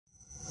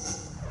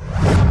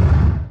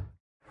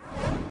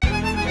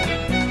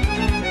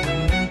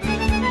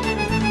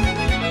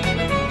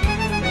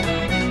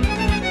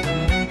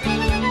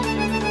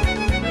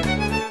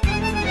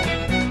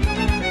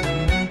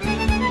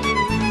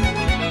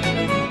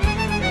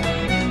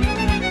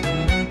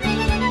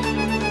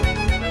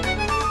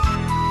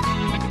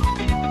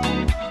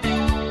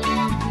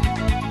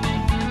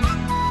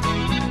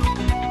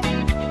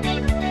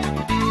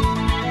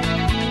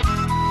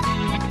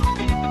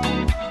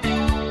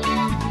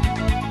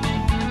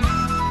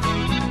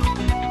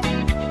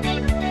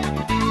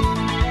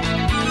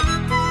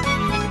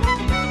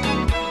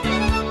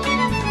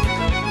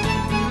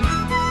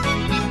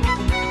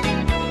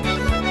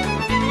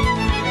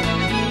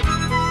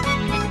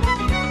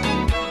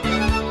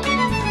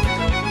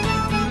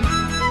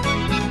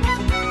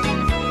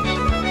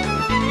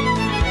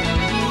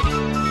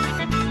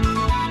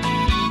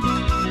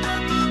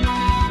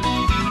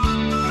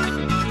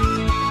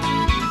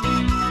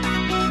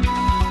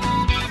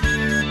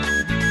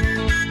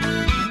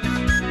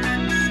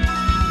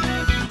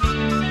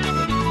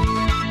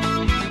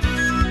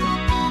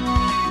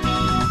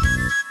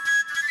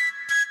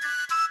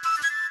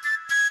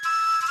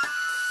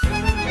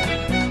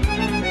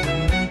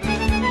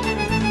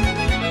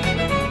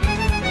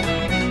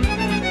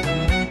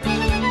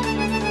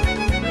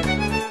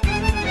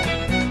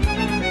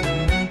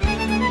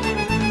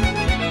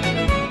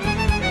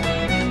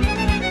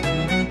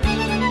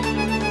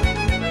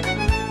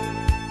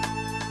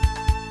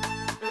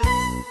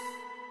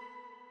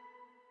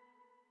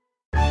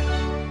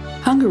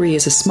Hungary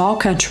is a small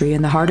country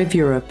in the heart of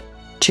Europe,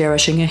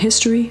 cherishing a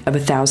history of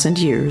 1,000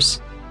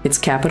 years. Its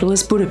capital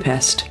is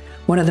Budapest,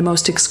 one of the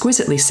most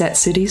exquisitely set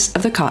cities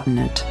of the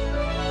continent.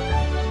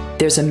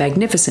 There's a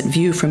magnificent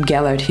view from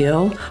Gellert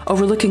Hill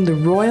overlooking the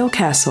royal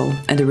castle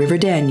and the river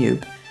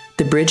Danube,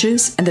 the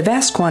bridges, and the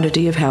vast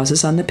quantity of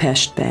houses on the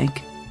Pest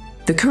bank.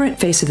 The current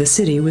face of the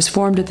city was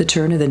formed at the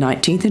turn of the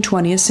 19th and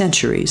 20th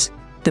centuries.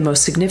 The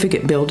most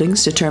significant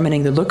buildings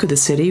determining the look of the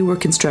city were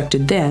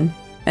constructed then,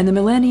 and the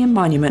Millennium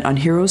Monument on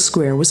Heroes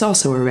Square was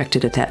also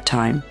erected at that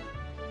time.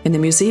 In the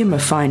Museum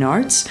of Fine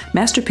Arts,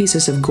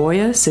 masterpieces of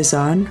Goya,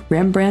 Cézanne,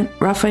 Rembrandt,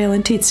 Raphael,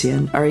 and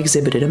Titian are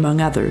exhibited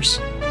among others.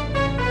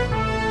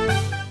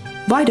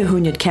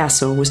 Vajdahunyad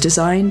Castle was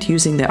designed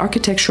using the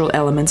architectural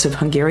elements of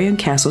Hungarian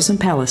castles and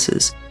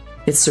palaces.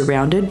 It's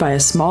surrounded by a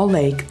small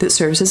lake that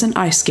serves as an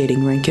ice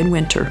skating rink in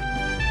winter.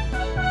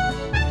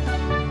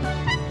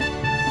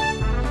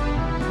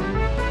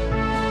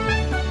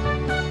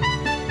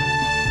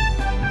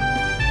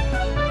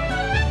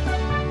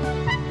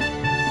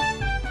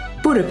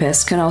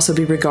 Budapest can also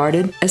be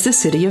regarded as the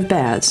city of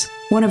baths.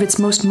 One of its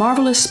most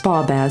marvelous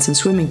spa baths and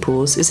swimming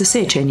pools is the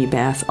Széchenyi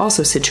bath,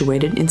 also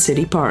situated in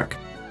City Park.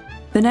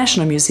 The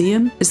National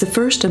Museum is the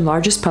first and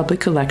largest public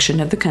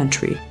collection of the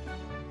country.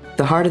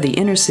 The heart of the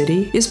inner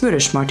city is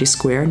Vörösmarty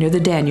Square near the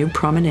Danube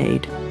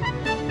Promenade.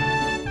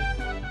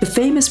 The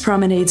famous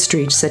promenade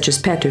streets such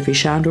as Petőfi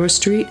Sándor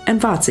Street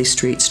and Váci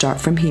Street start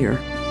from here.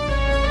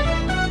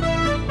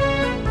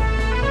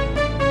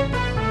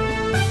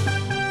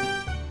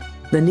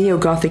 The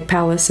neo-Gothic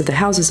Palace of the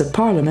Houses of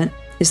Parliament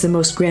is the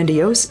most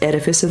grandiose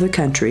edifice of the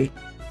country.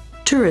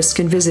 Tourists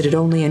can visit it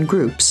only in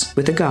groups,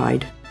 with a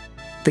guide.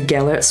 The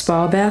Gellert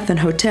Spa Bath and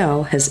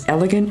Hotel has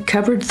elegant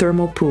covered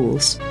thermal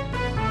pools.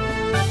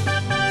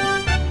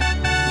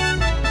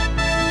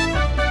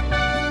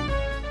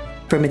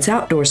 From its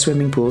outdoor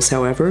swimming pools,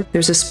 however,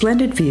 there's a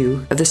splendid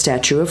view of the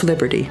Statue of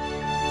Liberty.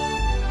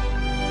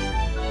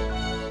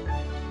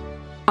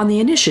 On the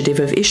initiative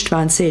of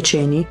István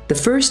Széchenyi, the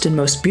first and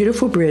most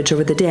beautiful bridge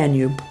over the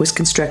Danube was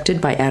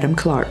constructed by Adam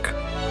Clark.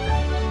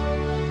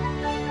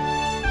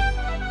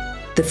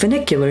 The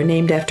funicular,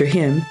 named after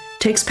him,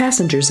 takes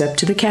passengers up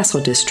to the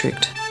Castle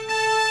District.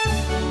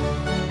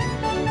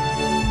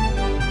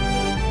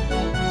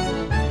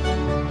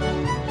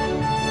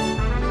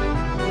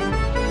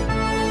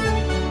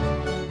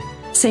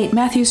 St.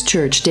 Matthew's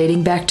Church,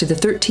 dating back to the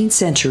 13th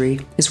century,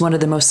 is one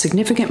of the most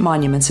significant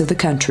monuments of the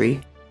country.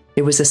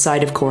 It was a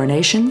site of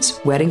coronations,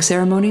 wedding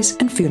ceremonies,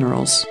 and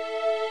funerals.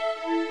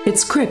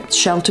 Its crypt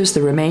shelters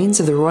the remains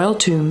of the royal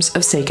tombs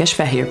of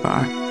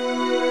Székesfehérvár.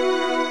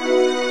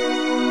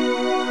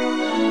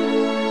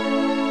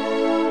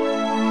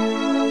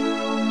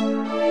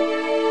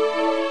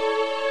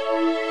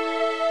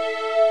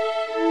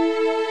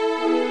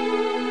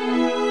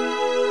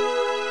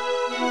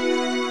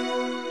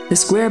 The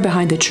square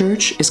behind the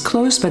church is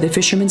closed by the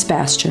Fisherman's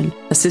Bastion,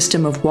 a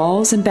system of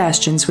walls and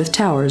bastions with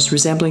towers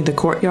resembling the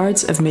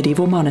courtyards of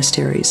medieval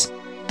monasteries.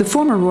 The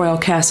former royal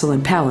castle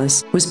and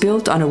palace was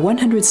built on a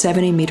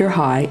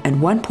 170-meter-high and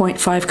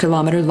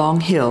 1.5-kilometer-long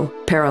hill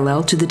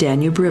parallel to the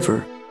Danube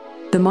River.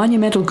 The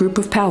monumental group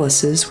of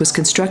palaces was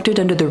constructed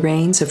under the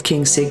reigns of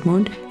King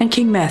Sigmund and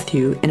King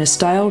Matthew in a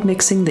style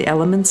mixing the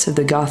elements of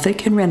the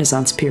Gothic and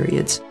Renaissance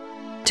periods.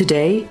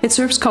 Today, it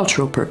serves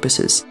cultural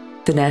purposes.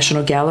 The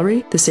National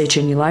Gallery, the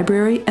Széchenyi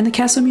Library, and the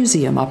Castle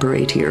Museum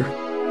operate here.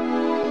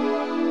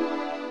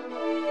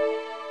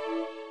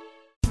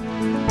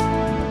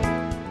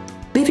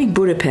 Leaving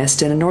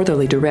Budapest in a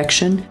northerly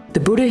direction, the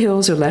Buda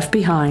Hills are left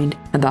behind,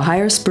 and the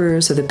higher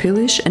spurs of the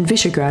Pilis and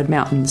Visegrád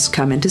mountains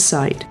come into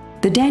sight.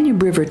 The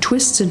Danube River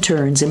twists and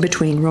turns in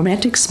between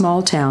romantic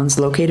small towns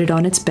located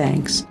on its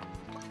banks.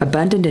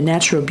 Abundant in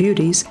natural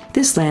beauties,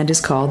 this land is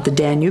called the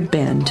Danube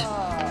Bend.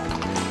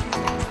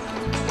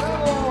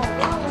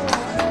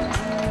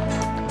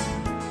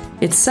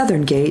 Its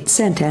southern gate,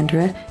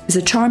 Szentendre, is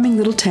a charming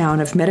little town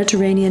of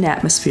Mediterranean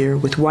atmosphere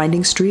with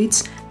winding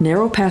streets,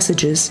 narrow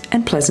passages,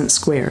 and pleasant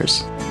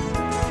squares.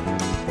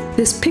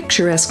 This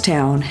picturesque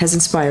town has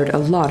inspired a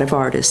lot of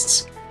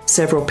artists.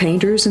 Several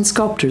painters and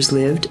sculptors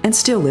lived and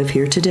still live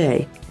here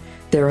today.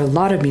 There are a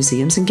lot of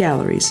museums and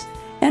galleries,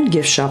 and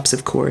gift shops,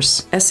 of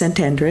course, as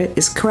Szentendre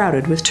is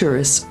crowded with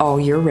tourists all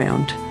year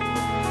round.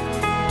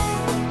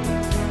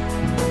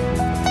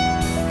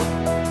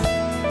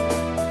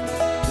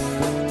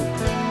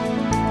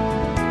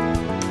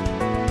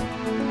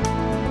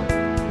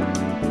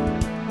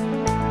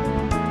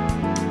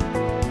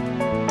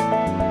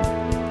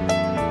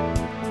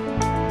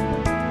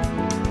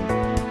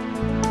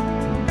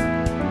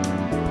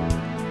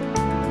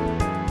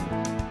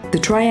 The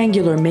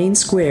triangular main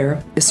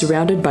square is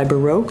surrounded by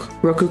Baroque,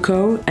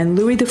 Rococo, and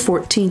Louis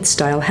XIV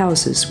style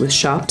houses with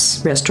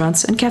shops,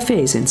 restaurants, and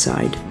cafes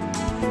inside.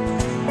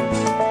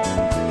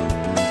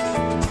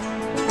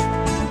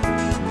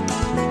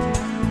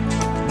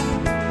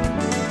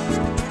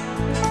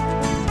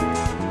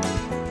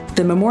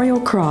 The Memorial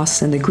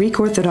Cross and the Greek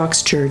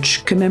Orthodox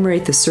Church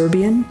commemorate the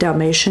Serbian,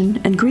 Dalmatian,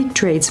 and Greek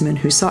tradesmen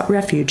who sought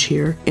refuge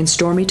here in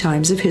stormy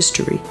times of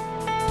history.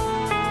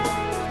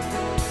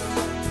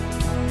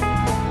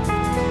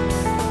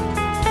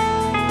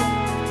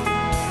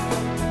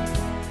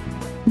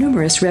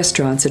 Numerous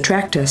restaurants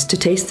attract us to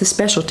taste the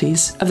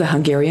specialties of the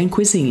Hungarian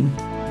cuisine.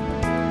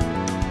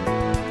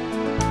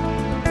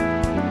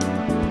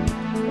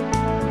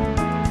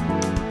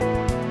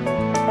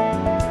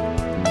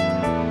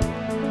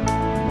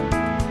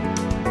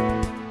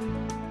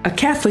 A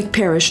Catholic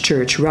parish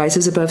church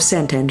rises above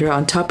Szentendre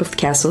on top of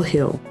Castle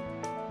Hill.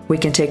 We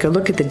can take a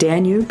look at the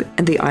Danube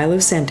and the Isle of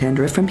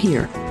Szentendre from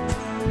here.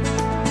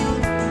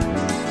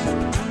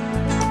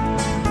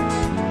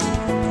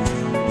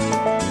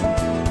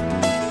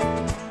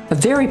 A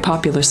very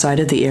popular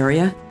site of the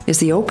area is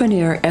the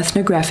open-air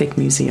ethnographic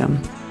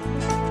museum.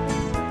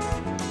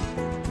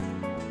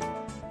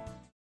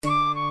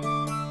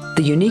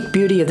 The unique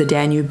beauty of the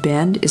Danube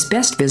Bend is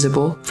best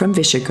visible from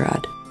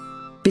Visegrád.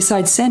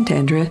 Besides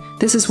Szentendre,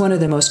 this is one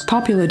of the most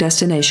popular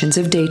destinations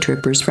of day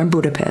trippers from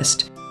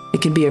Budapest.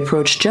 It can be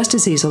approached just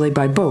as easily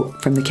by boat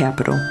from the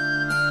capital.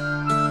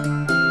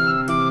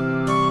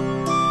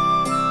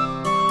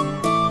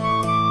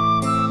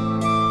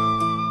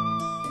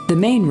 The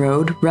main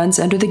road runs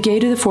under the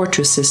gate of the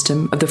fortress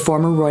system of the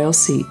former royal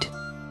seat.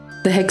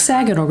 The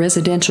hexagonal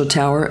residential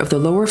tower of the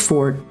lower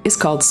fort is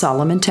called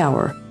Solomon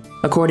Tower.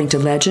 According to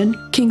legend,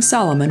 King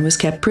Solomon was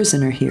kept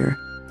prisoner here.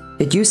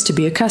 It used to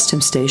be a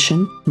customs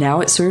station, now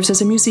it serves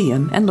as a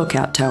museum and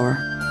lookout tower.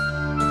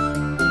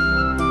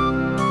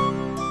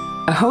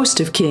 A host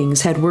of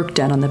kings had work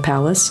done on the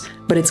palace,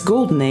 but its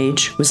golden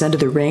age was under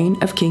the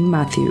reign of King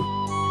Matthew.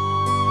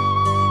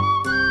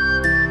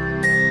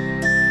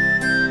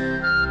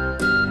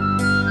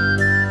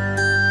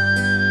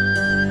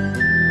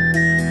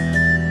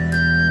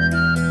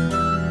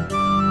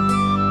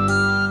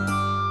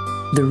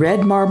 The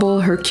red marble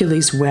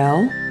Hercules Well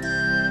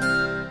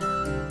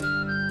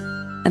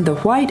and the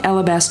white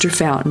alabaster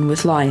fountain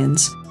with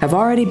lions have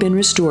already been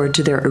restored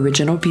to their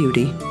original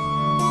beauty.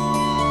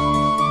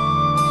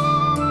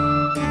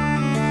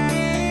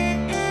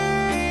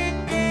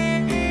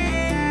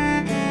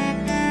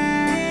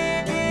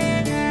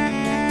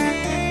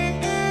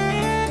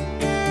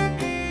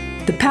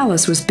 The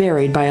palace was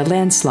buried by a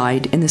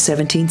landslide in the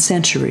 17th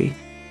century.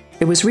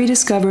 It was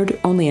rediscovered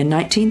only in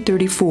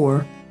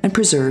 1934 and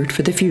preserved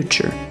for the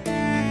future.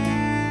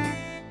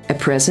 At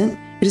present,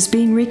 it is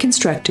being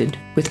reconstructed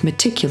with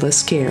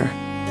meticulous care.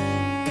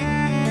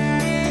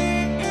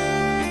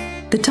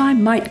 The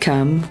time might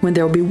come when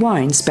there will be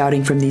wine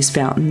spouting from these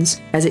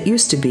fountains, as it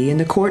used to be in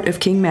the court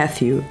of King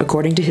Matthew,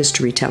 according to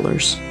history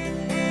tellers.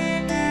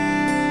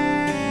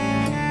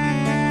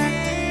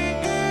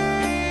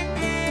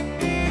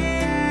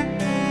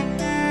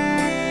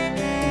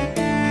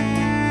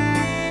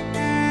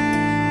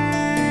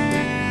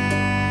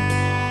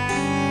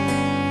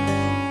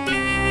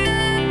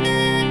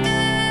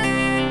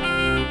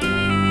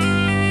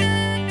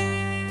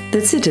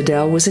 The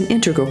citadel was an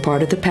integral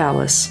part of the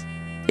palace.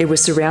 It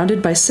was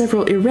surrounded by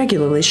several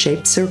irregularly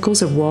shaped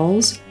circles of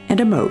walls and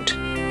a moat.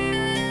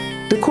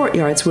 The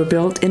courtyards were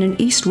built in an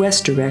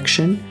east-west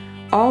direction,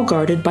 all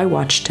guarded by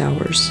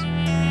watchtowers.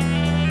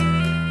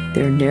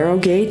 There are narrow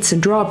gates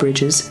and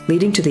drawbridges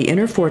leading to the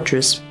inner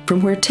fortress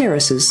from where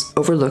terraces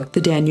overlook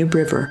the Danube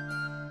River.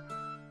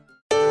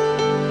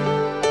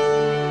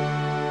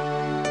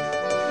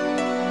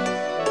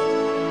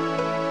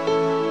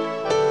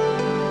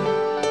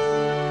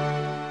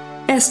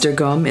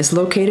 Esztergom is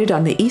located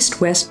on the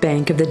east-west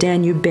bank of the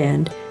Danube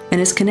Bend and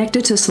is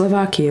connected to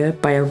Slovakia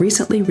by a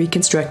recently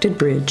reconstructed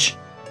bridge.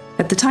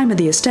 At the time of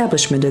the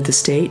establishment of the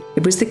state,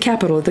 it was the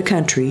capital of the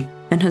country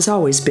and has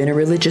always been a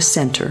religious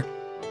center.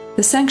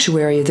 The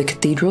sanctuary of the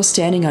cathedral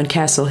standing on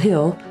Castle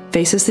Hill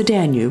faces the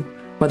Danube,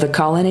 while the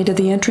colonnade of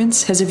the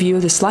entrance has a view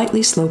of the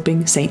slightly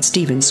sloping St.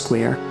 Stephen's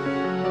Square.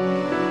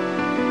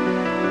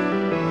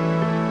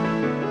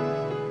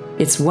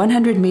 Its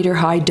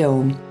 100-meter-high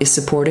dome is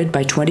supported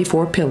by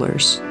 24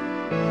 pillars.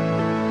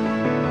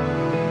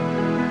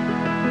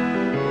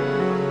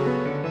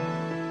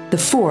 The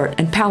fort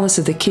and palace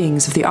of the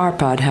kings of the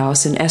Árpád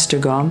House in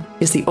Esztergom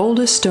is the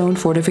oldest stone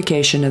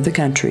fortification of the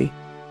country.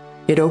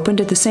 It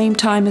opened at the same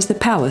time as the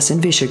palace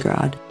in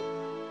Visegrád.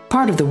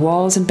 Part of the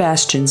walls and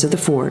bastions of the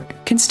fort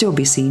can still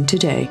be seen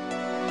today.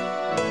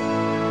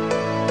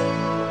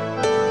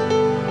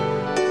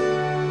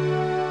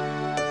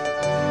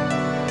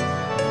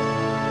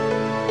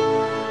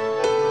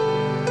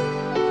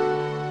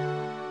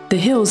 The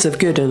hills of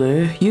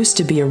Gödöllő used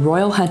to be a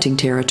royal hunting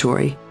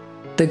territory.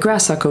 The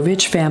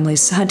Graszakovics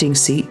family's hunting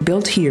seat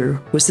built here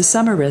was the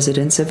summer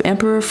residence of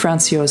Emperor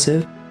Franz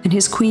Joseph and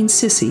his Queen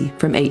Sissi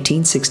from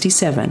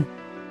 1867.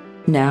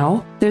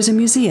 Now, there's a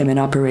museum in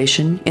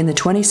operation in the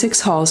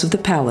 26 halls of the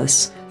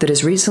palace that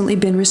has recently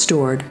been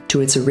restored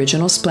to its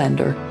original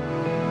splendor.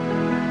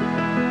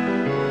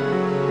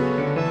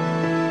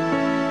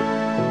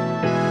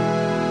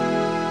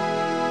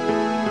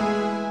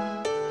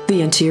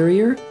 The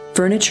interior,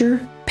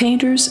 furniture,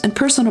 painters, and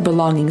personal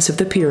belongings of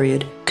the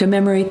period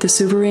commemorate the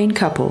sovereign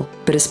couple,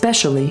 but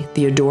especially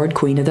the adored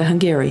Queen of the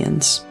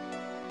Hungarians.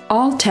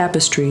 All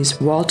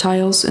tapestries, wall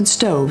tiles, and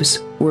stoves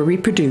were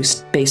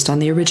reproduced based on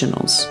the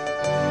originals.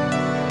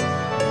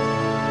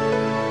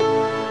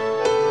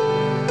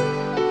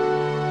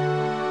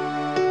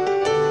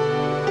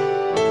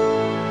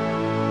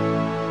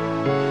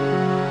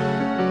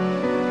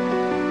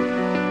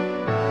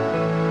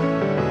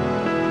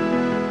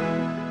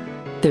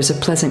 There's a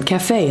pleasant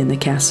cafe in the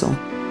castle.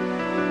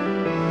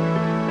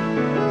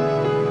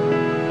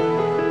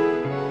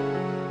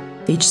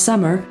 Each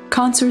summer,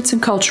 concerts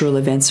and cultural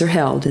events are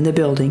held in the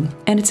building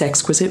and its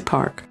exquisite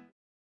park.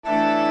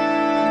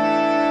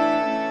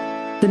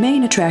 The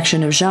main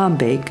attraction of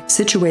Zsámbék,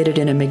 situated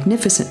in a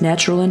magnificent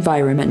natural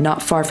environment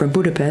not far from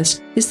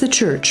Budapest, is the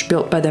church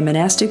built by the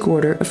monastic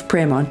order of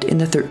Premont in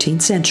the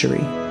 13th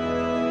century.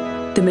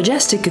 The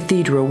majestic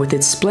cathedral with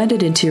its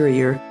splendid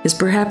interior is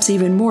perhaps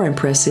even more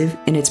impressive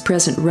in its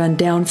present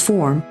run-down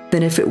form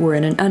than if it were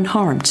in an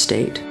unharmed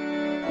state.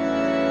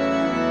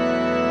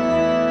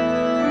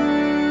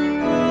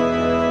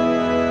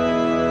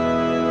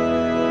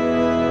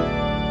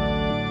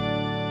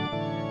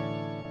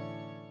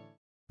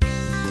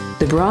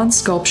 The bronze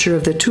sculpture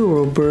of the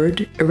Turo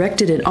bird,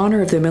 erected in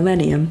honor of the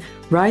millennium,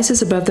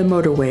 rises above the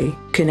motorway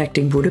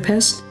connecting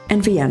Budapest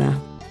and Vienna.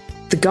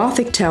 The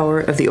Gothic tower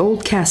of the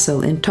old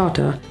castle in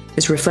Tata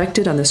is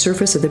reflected on the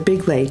surface of the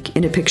big lake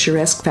in a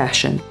picturesque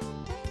fashion.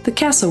 The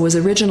castle was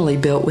originally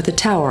built with a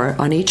tower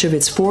on each of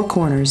its four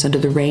corners under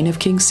the reign of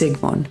King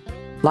Sigmund.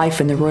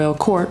 Life in the royal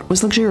court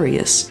was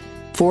luxurious.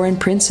 Foreign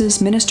princes,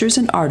 ministers,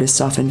 and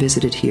artists often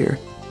visited here.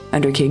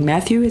 Under King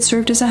Matthew, it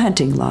served as a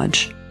hunting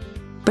lodge.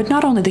 But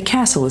not only the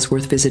castle is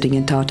worth visiting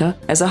in Tata.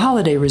 As a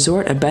holiday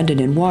resort abundant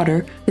in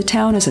water, the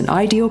town is an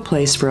ideal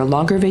place for a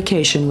longer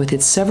vacation with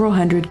its several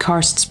hundred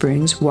karst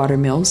springs,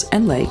 watermills,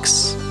 and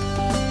lakes.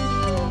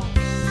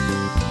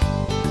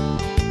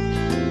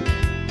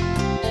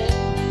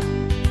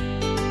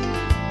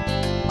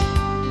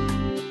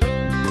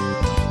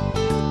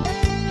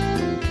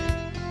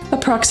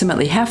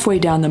 Approximately halfway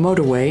down the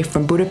motorway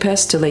from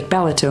Budapest to Lake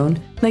Balaton,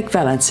 Lake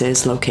Velencei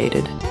is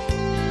located.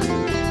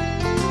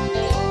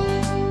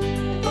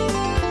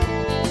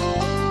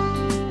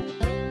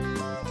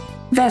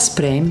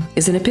 Veszprém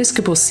is an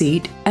episcopal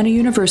seat and a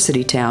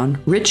university town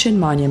rich in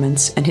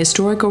monuments and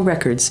historical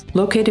records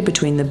located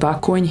between the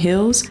Bakony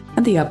Hills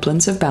and the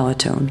uplands of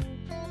Balaton.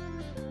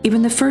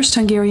 Even the first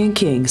Hungarian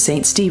king,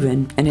 Saint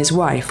Stephen, and his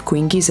wife,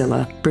 Queen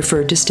Gisela,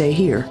 preferred to stay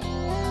here.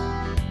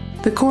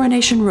 The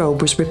coronation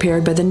robe was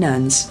prepared by the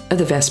nuns of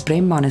the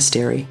Veszprém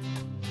monastery.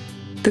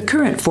 The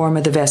current form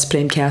of the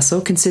Veszprém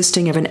castle,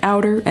 consisting of an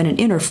outer and an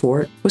inner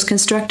fort, was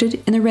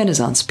constructed in the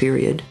Renaissance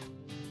period.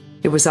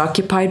 It was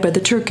occupied by the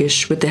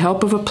Turkish with the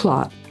help of a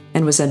plot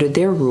and was under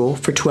their rule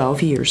for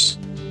 12 years.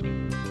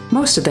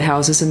 Most of the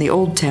houses in the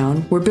old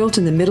town were built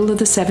in the middle of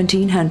the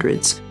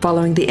 1700s,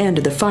 following the end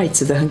of the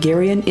fights of the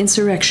Hungarian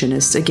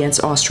insurrectionists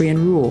against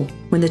Austrian rule,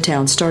 when the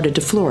town started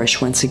to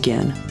flourish once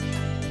again.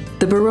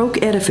 The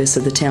Baroque edifice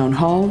of the town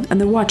hall and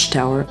the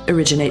watchtower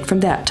originate from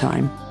that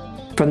time.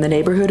 From the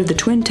neighborhood of the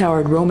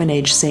twin-towered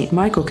Roman-age St.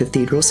 Michael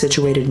Cathedral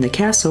situated in the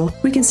castle,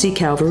 we can see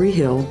Calvary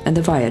Hill and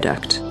the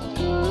viaduct.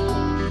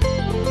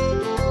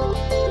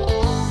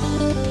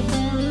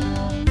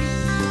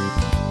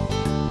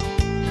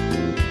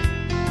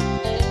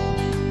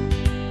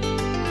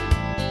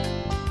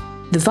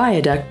 The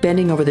viaduct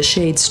bending over the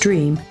Shade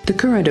stream, the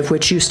current of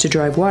which used to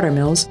drive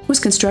watermills, was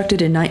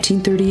constructed in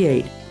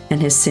 1938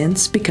 and has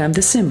since become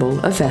the symbol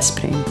of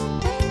Veszprém.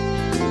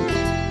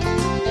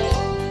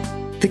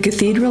 The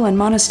cathedral and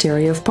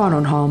monastery of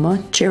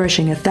Pannonhalma,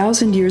 cherishing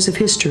 1,000 years of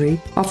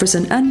history, offers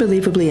an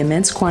unbelievably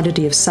immense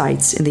quantity of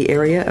sites in the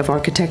area of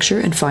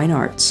architecture and fine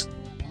arts.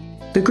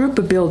 The group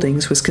of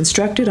buildings was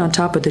constructed on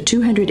top of the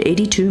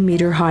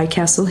 282-meter-high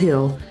Castle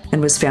Hill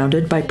and was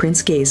founded by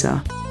Prince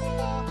Géza.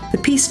 The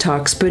peace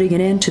talks putting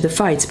an end to the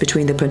fights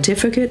between the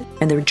pontificate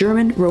and the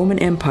German Roman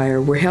Empire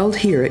were held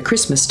here at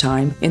Christmas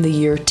time in the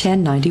year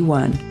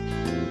 1091.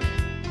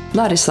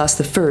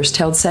 Ladislas I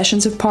held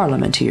sessions of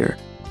parliament here.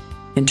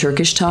 In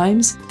Turkish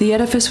times, the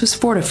edifice was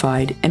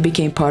fortified and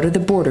became part of the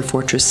border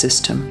fortress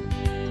system.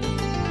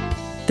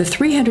 The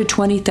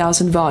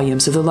 320,000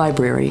 volumes of the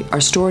library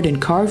are stored in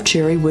carved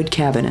cherry wood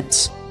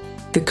cabinets.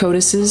 The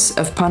codices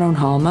of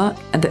Pannonhalma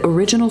and the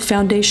original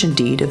foundation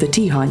deed of the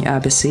Tihany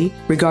Abbacy,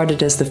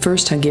 regarded as the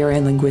first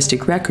Hungarian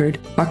linguistic record,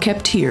 are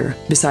kept here,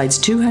 besides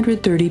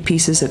 230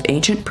 pieces of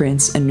ancient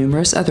prints and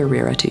numerous other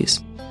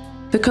rarities.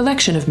 The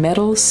collection of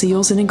medals,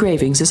 seals, and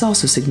engravings is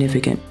also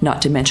significant,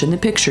 not to mention the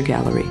picture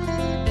gallery.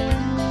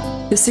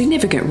 The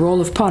significant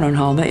role of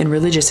Pannonhalma in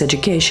religious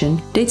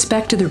education dates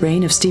back to the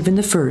reign of Stephen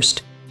I,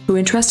 who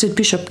entrusted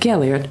Bishop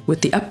Gellert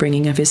with the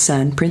upbringing of his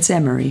son, Prince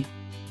Emery.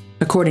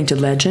 According to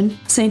legend,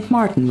 Saint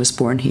Martin was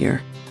born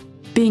here.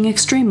 Being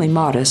extremely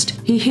modest,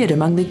 he hid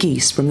among the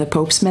geese from the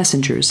Pope's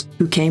messengers,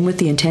 who came with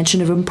the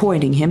intention of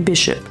appointing him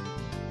bishop.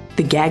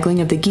 The gaggling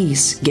of the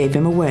geese gave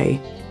him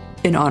away.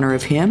 In honor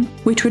of him,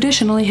 we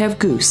traditionally have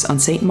goose on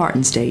St.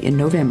 Martin's Day in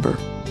November.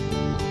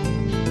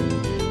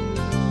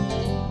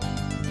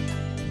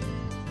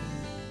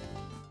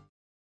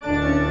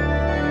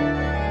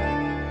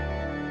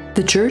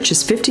 The church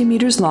is 50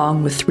 meters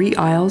long with 3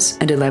 aisles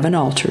and 11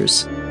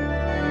 altars.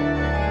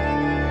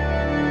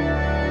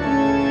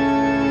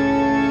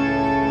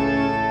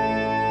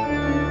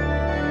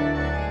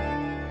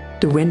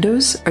 The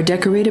windows are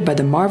decorated by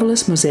the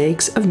marvelous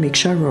mosaics of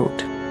Miksa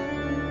Roth.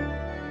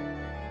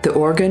 The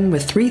organ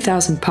with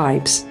 3,000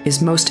 pipes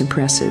is most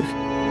impressive.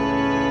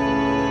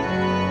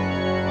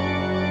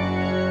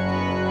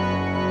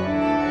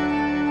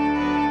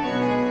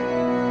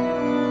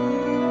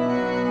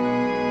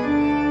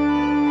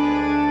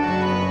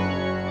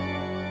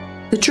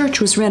 The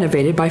church was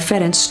renovated by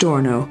Ferenc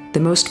Storno, the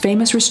most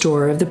famous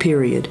restorer of the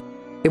period.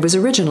 It was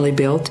originally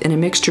built in a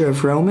mixture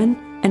of Roman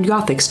and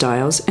Gothic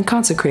styles and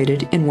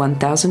consecrated in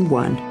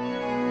 1001.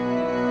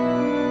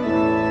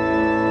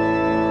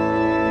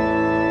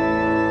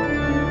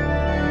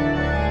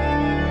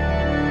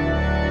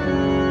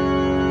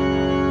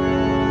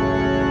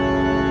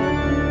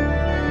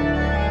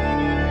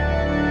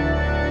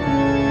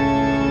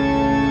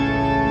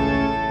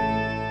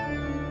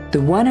 The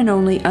one and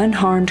only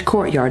unharmed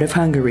courtyard of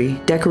Hungary,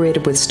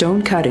 decorated with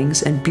stone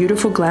cuttings and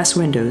beautiful glass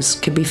windows,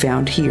 can be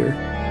found here.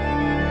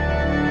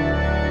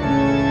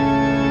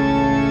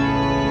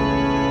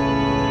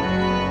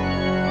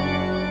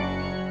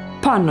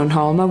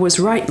 Pannonhalma was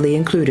rightly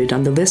included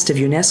on the list of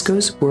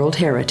UNESCO's World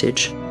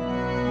Heritage.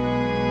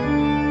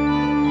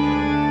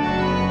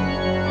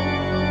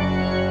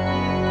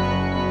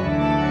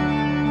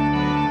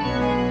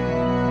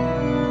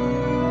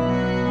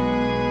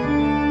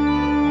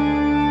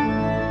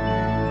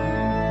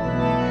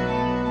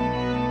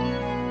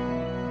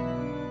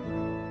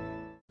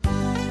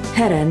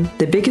 Heren,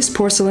 the biggest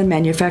porcelain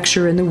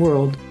manufacturer in the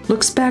world,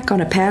 looks back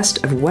on a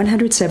past of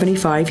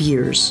 175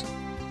 years.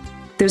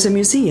 There's a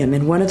museum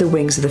in one of the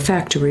wings of the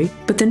factory,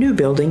 but the new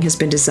building has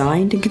been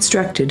designed and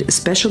constructed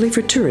especially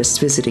for tourists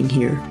visiting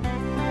here.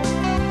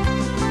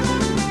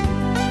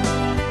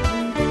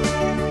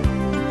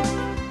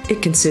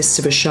 It consists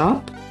of a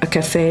shop, a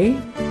cafe,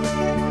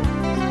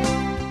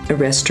 a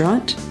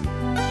restaurant,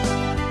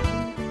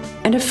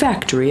 and a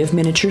factory of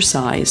miniature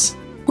size,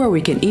 where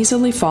we can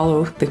easily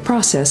follow the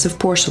process of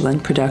porcelain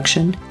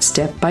production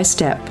step by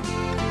step.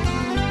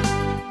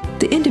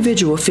 The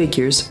individual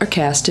figures are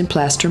cast in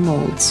plaster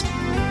molds.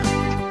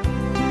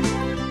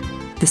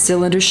 The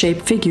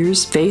cylinder-shaped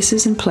figures,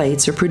 vases, and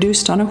plates are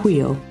produced on a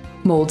wheel.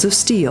 Molds of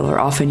steel are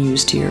often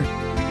used here.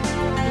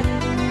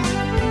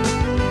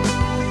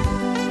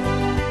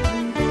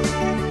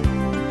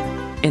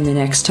 In the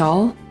next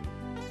hall,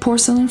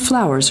 porcelain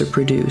flowers are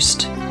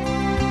produced.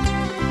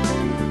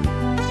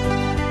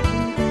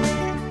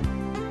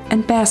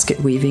 And basket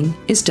weaving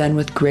is done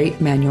with great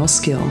manual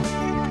skill.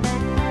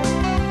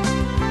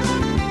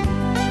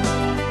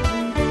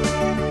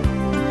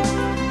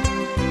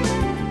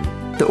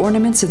 The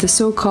ornaments of the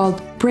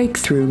so-called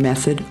breakthrough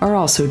method are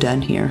also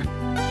done here.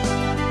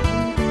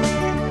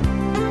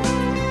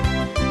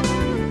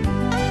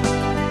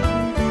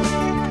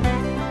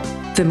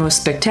 The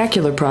most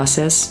spectacular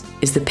process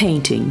is the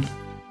painting.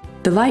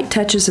 The light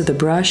touches of the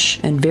brush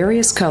and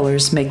various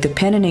colors make the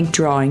pen and ink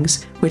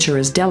drawings, which are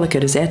as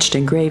delicate as etched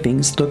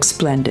engravings, look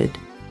splendid.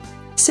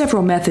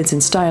 Several methods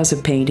and styles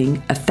of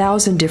painting,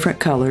 1,000 different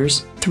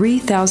colors,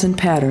 3,000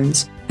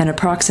 patterns, and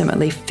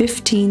approximately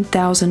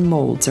 15,000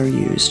 molds are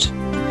used.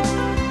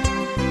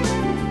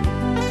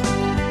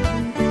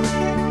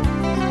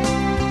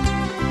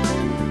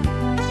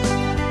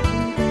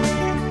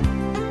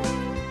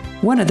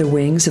 One of the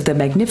wings of the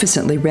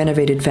magnificently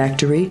renovated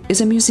factory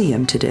is a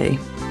museum today.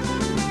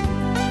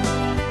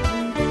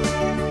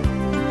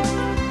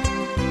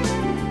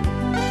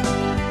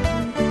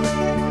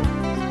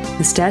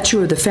 The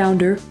statue of the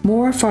founder,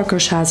 Mór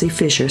Farkasházi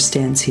Fischer,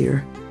 stands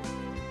here.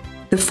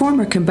 The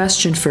former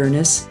combustion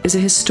furnace is a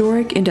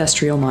historic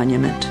industrial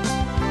monument.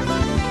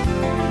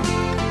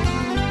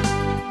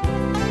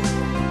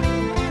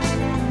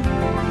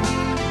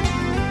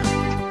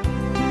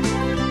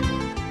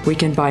 We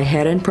can buy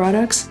Heren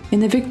products in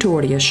the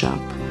Victoria shop.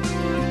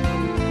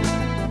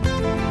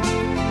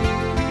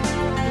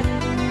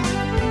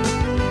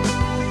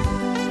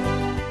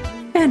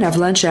 And have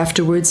lunch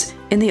afterwards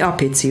in the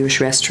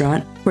Apicius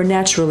restaurant, where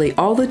naturally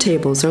all the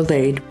tables are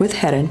laid with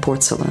Heren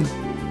porcelain.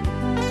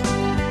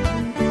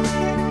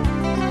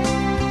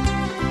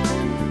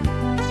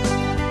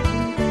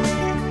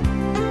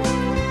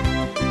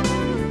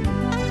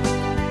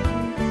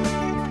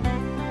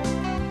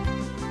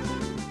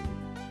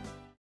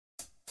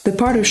 The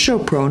part of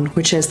Sopron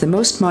which has the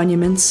most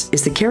monuments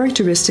is the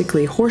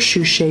characteristically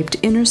horseshoe-shaped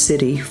inner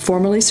city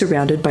formerly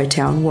surrounded by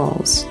town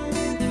walls.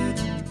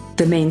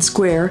 The main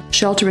square,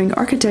 sheltering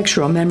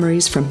architectural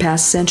memories from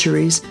past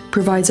centuries,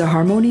 provides a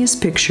harmonious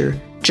picture,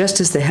 just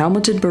as the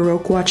helmeted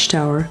Baroque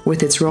watchtower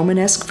with its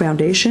Romanesque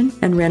foundation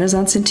and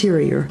Renaissance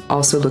interior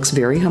also looks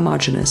very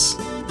homogeneous.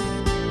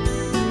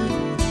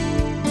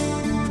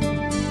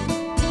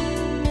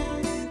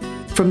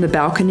 From the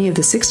balcony of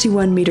the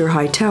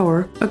 61-meter-high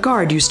tower, a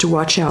guard used to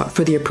watch out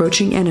for the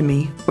approaching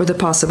enemy or the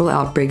possible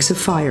outbreaks of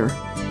fire.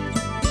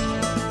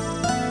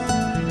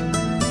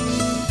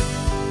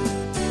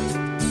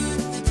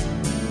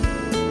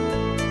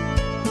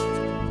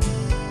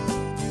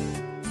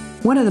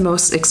 One of the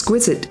most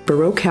exquisite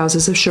Baroque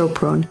houses of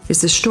Sopron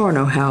is the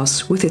Storno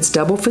house with its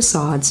double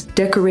facades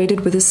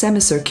decorated with a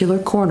semicircular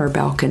corner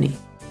balcony.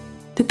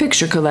 The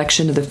picture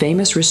collection of the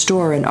famous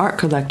restorer and art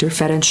collector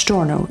Ferenc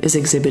Storno is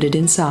exhibited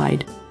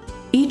inside.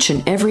 Each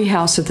and every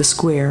house of the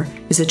square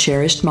is a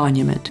cherished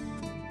monument.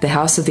 The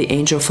House of the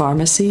Angel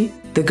Pharmacy,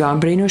 the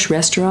Gambrinus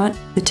restaurant,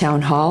 the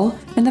Town Hall,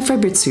 and the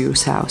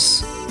Fabricius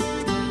house.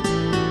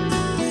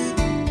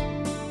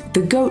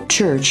 The Goat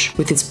Church,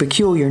 with its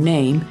peculiar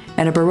name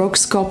and a Baroque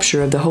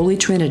sculpture of the Holy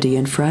Trinity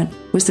in front,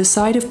 was the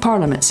site of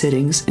parliament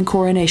sittings and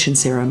coronation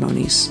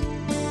ceremonies.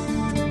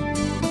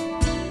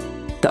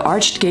 The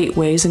arched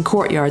gateways and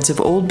courtyards of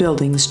old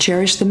buildings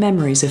cherish the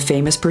memories of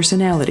famous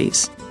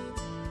personalities.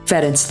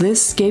 Ferenc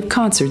Liszt gave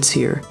concerts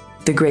here.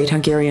 The great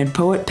Hungarian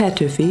poet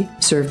Petőfi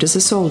served as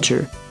a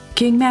soldier.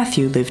 King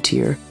Matthew lived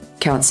here.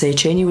 Count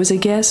Széchenyi was a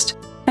guest,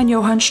 and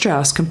Johann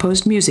Strauss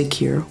composed music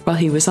here while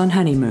he was on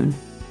honeymoon.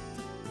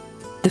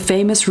 The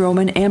famous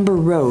Roman Amber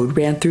Road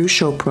ran through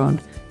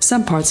Sopron,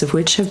 some parts of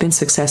which have been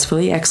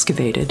successfully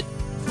excavated.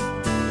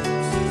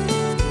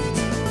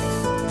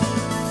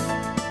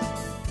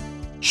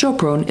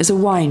 Sopron is a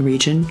wine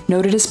region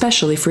noted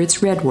especially for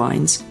its red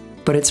wines,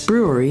 but its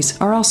breweries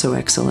are also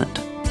excellent.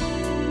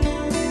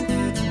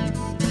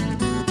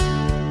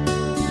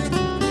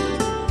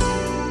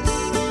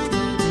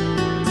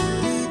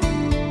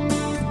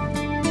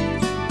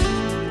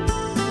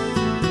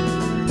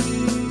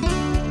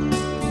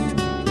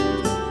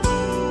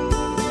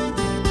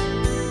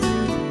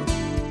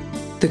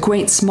 The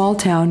quaint small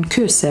town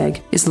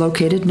Kőszeg is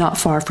located not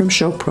far from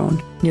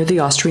Sopron, near the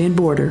Austrian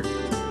border.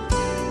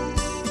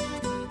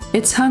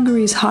 It's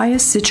Hungary's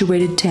highest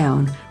situated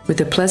town, with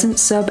a pleasant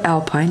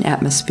subalpine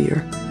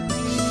atmosphere.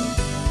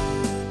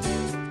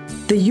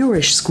 The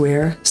Urish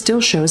Square still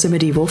shows a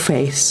medieval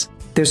face.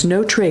 There's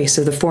no trace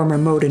of the former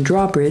moat and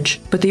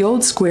drawbridge, but the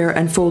old square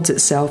unfolds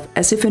itself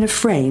as if in a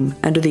frame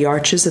under the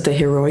arches of the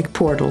heroic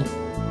portal.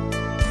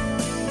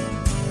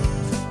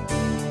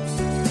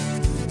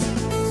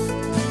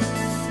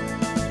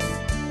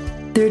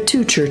 There are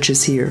two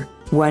churches here,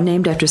 one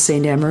named after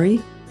St.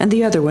 Emery and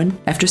the other one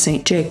after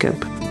St. Jacob.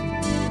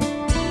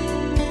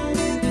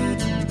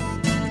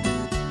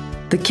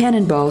 The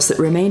cannonballs that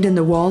remained in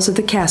the walls of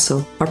the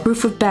castle are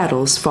proof of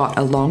battles fought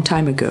a long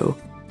time ago.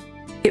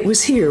 It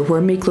was here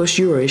where Miklos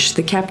Urish,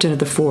 the captain of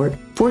the fort,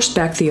 forced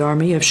back the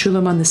army of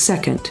Suleiman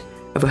II,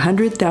 of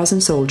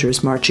 100,000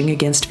 soldiers marching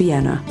against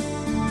Vienna.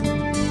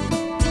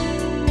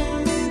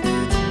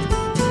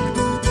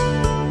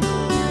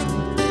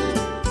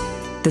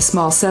 The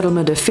small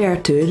settlement of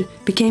Fertőd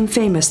became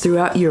famous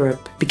throughout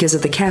Europe because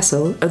of the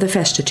castle of the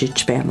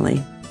Festetics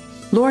family.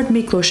 Lord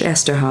Miklos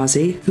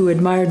Esterházy, who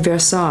admired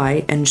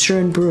Versailles and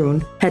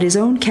Schönbrunn, had his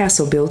own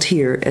castle built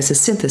here as a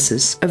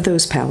synthesis of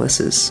those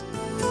palaces.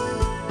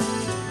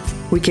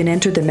 We can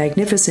enter the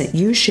magnificent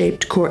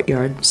U-shaped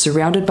courtyard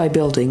surrounded by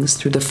buildings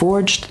through the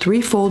forged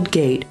threefold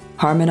gate,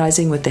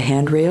 harmonizing with the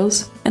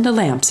handrails and the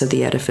lamps of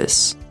the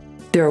edifice.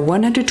 There are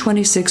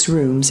 126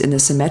 rooms in the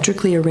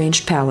symmetrically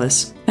arranged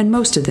palace, and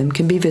most of them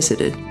can be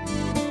visited.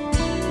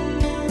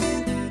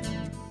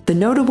 The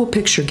notable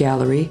picture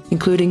gallery,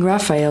 including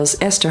Raphael's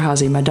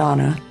Esterházy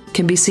Madonna,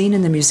 can be seen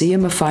in the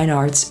Museum of Fine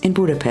Arts in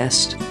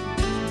Budapest.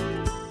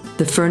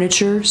 The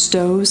furniture,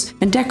 stoves,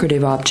 and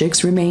decorative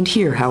objects remained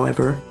here,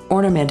 however,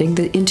 ornamenting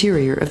the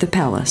interior of the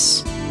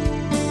palace.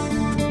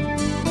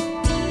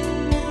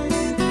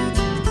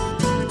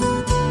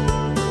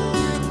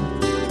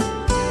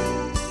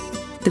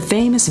 The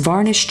famous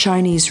varnished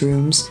Chinese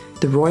rooms,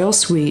 the royal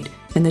suite,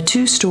 and the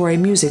two-story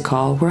music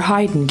hall where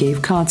Haydn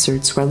gave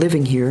concerts while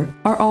living here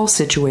are all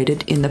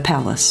situated in the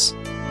palace.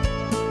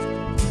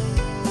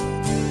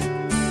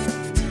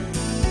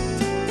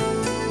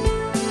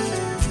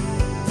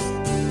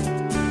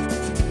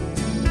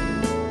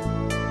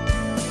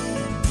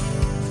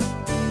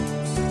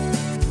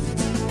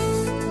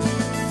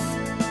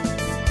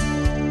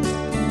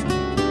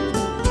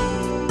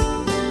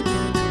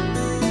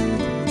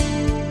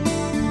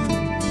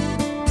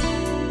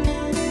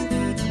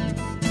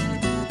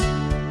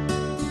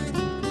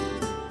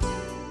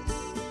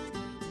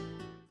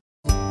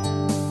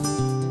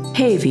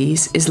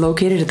 Hévíz is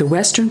located at the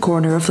western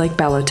corner of Lake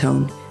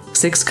Balaton,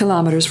 6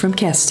 kilometers from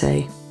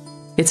Keszthely.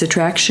 Its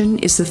attraction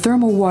is the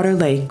thermal water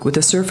lake with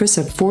a surface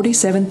of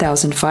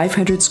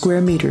 47,500 square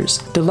meters,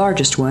 the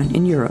largest one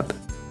in Europe.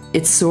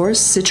 Its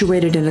source,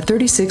 situated in a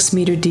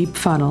 36-meter deep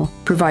funnel,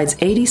 provides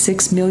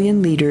 86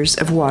 million liters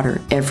of water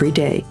every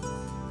day.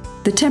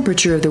 The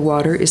temperature of the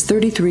water is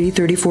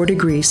 33-34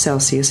 degrees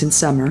Celsius in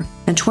summer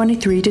and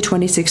 23 to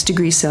 26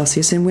 degrees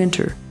Celsius in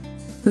winter.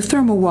 The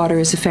thermal water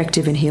is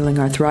effective in healing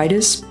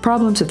arthritis,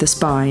 problems of the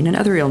spine, and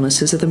other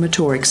illnesses of the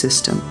motoric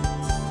system.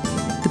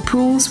 The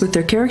pools, with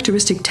their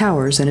characteristic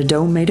towers and a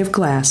dome made of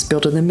glass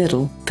built in the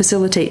middle,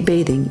 facilitate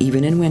bathing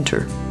even in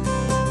winter.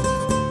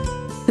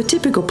 The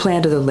typical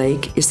plant of the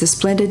lake is the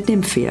splendid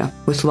nymphea,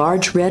 with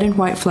large red and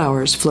white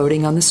flowers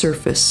floating on the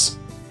surface.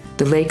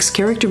 The lake's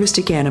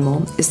characteristic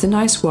animal is the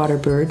nice water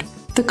bird,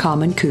 the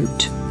common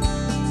coot.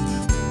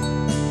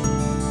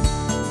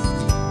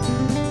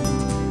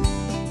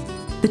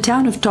 The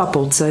town of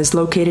Topolca is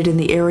located in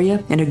the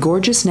area in a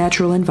gorgeous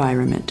natural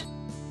environment.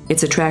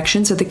 Its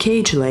attractions are the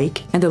Cage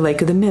Lake and the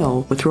Lake of the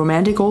Mill, with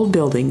romantic old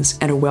buildings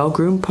and a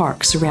well-groomed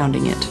park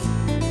surrounding it.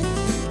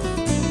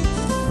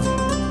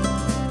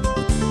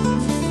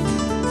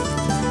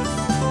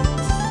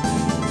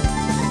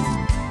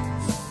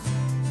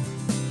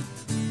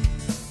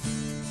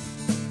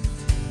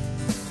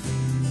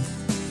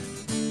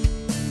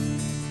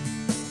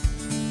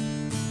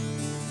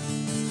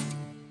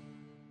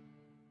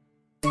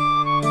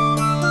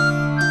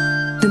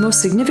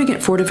 most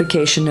significant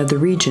fortification of the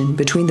region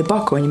between the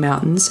Badacsony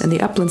Mountains and the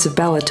uplands of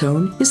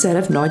Balaton is that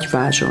of Nagy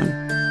Vázson.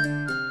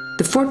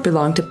 The fort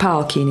belonged to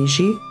Pál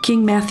Kényesi,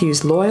 King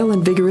Matthew's loyal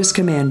and vigorous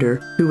commander,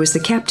 who was the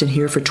captain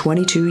here for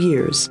 22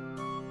 years.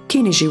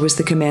 Kényesi was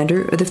the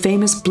commander of the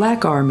famous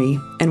Black Army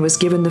and was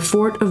given the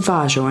fort of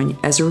Vázson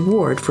as a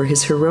reward for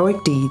his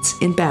heroic deeds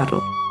in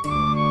battle.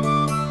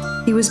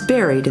 He was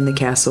buried in the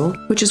castle,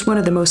 which is one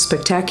of the most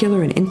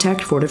spectacular and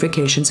intact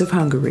fortifications of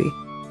Hungary.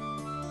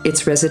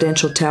 Its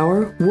residential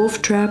tower,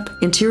 wolf trap,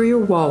 interior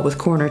wall with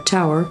corner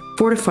tower,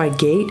 fortified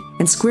gate,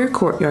 and square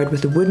courtyard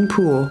with a wooden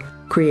pool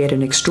create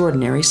an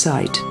extraordinary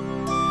sight.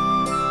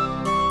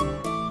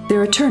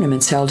 There are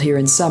tournaments held here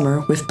in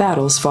summer with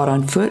battles fought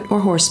on foot or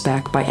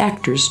horseback by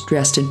actors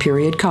dressed in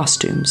period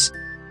costumes.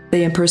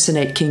 They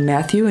impersonate King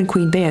Matthew and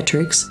Queen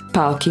Beatrix,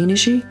 Pál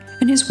Kényesi,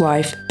 and his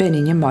wife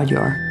Benigna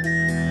Magyar.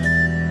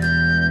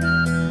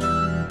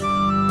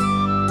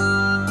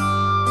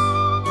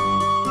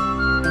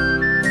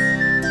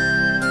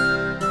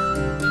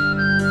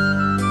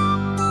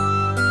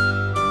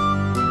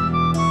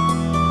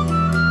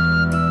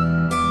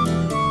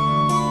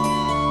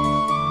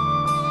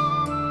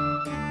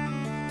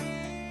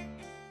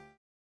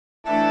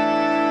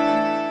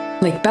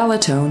 Lake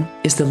Balaton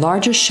is the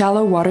largest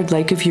shallow-watered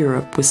lake of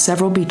Europe with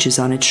several beaches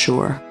on its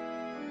shore.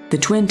 The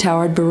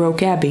twin-towered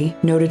Baroque abbey,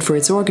 noted for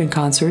its organ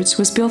concerts,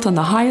 was built on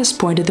the highest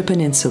point of the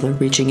peninsula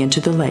reaching into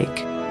the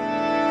lake.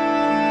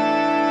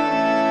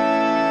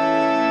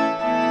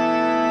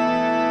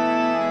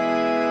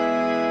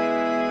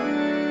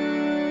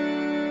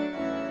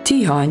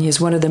 Tihany is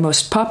one of the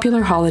most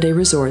popular holiday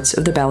resorts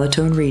of the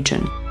Balaton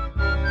region.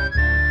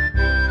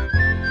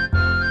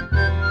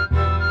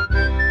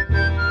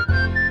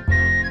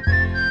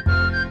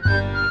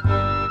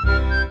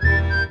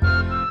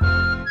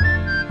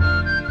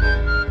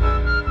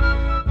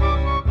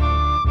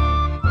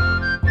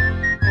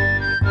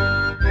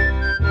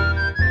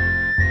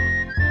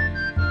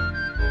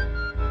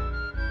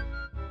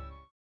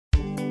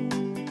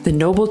 The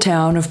noble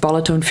town of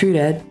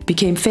Balaton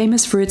became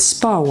famous for its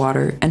spa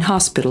water and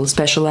hospital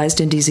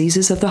specialized in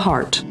diseases of the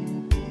heart.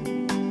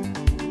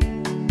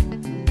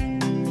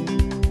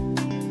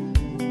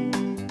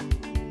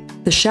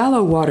 The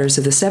shallow waters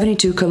of the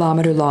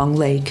 72-kilometer-long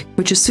lake,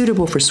 which is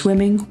suitable for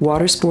swimming,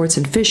 water sports,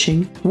 and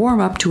fishing, warm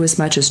up to as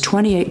much as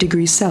 28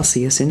 degrees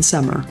Celsius in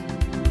summer.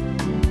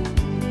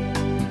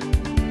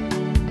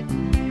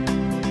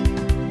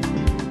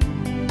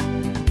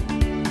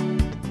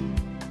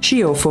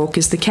 Siófok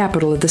is the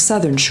capital of the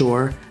southern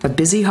shore, a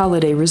busy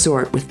holiday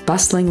resort with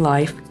bustling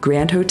life,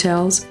 grand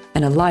hotels,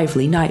 and a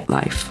lively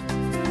nightlife.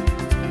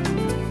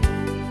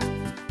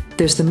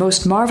 There's the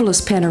most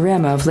marvelous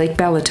panorama of Lake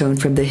Balaton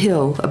from the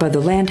hill above the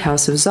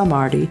landhouse of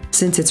Zamardi,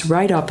 since it's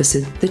right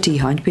opposite the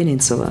Tihany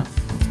Peninsula.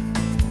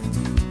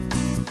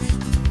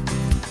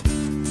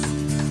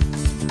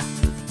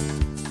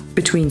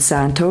 Between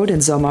Szentendre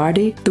and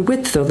Zamardi, the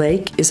width of the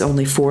lake is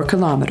only 4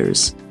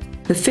 kilometers.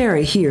 The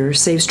ferry here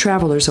saves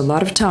travelers a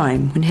lot of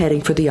time when heading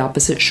for the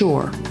opposite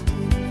shore.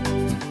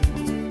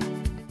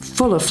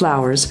 Full of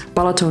flowers,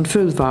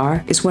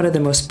 Balatonföldvár is one of the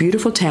most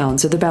beautiful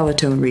towns of the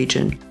Balaton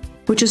region,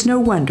 which is no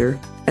wonder,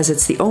 as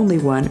it's the only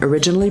one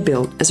originally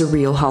built as a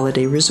real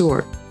holiday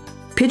resort.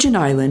 Pigeon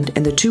Island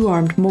and the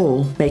two-armed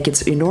mole make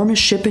its enormous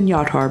ship and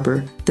yacht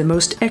harbor the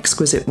most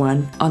exquisite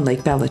one on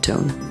Lake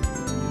Balaton.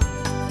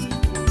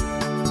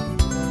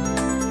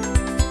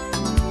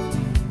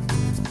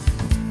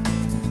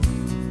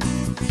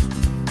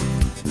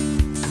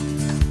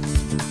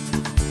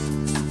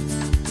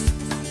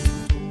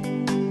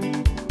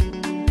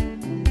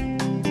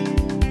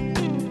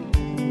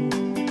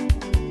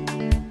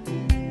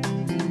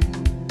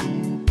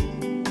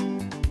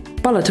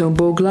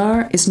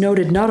 Balaton-Boglár is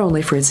noted not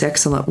only for its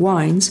excellent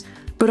wines,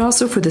 but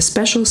also for the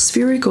special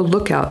spherical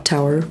lookout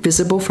tower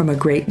visible from a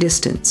great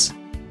distance.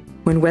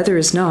 When weather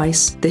is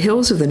nice, the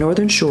hills of the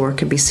northern shore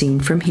can be seen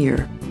from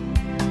here.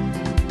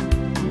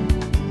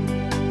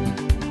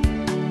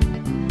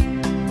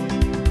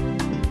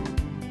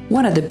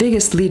 One of the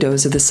biggest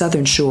lidos of the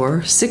southern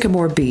shore,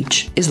 Sycamore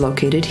Beach, is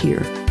located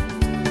here.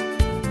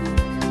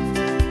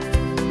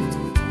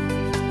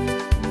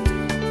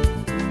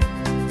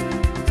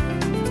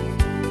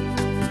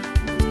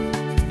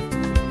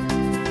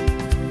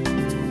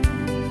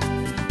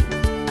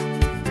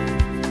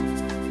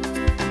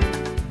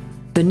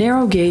 The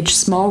narrow-gauge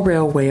small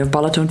railway of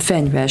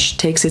Balaton-Fenyves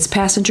takes its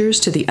passengers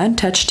to the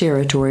untouched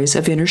territories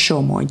of Inner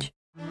Somogy.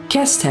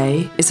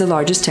 Keszthely is the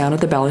largest town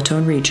of the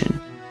Balaton region.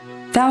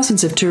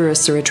 Thousands of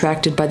tourists are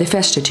attracted by the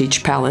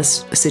Festetics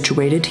Palace,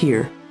 situated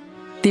here.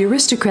 The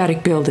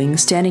aristocratic building,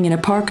 standing in a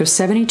park of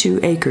 72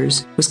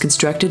 acres, was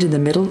constructed in the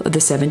middle of the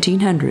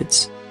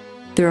 1700s.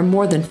 There are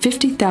more than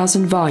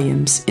 50,000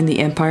 volumes in the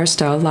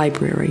Empire-style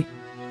library.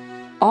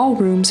 All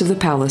rooms of the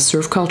palace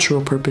serve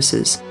cultural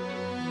purposes.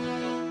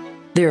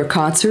 There are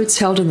concerts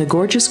held in the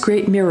gorgeous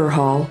Great Mirror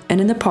Hall and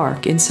in the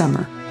park in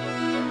summer.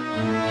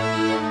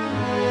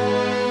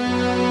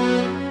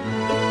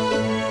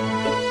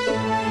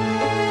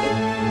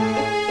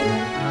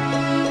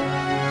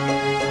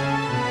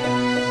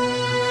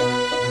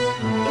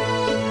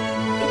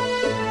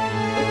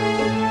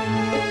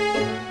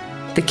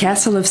 The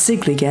castle of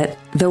Szigliget,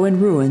 though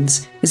in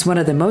ruins, is one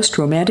of the most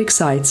romantic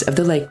sights of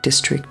the Lake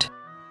District.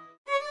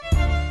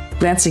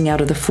 Glancing out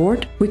of the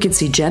fort, we can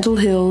see gentle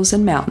hills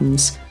and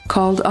mountains,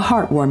 called a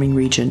heartwarming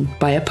region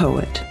by a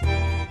poet.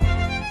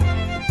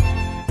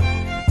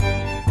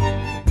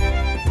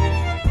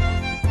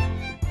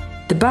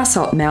 The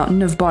basalt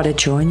mountain of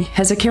Badacsony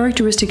has a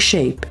characteristic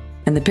shape,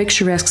 and the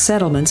picturesque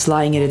settlements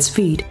lying at its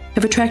feet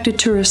have attracted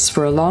tourists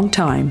for a long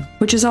time,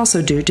 which is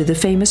also due to the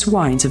famous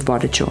wines of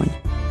Badacsony.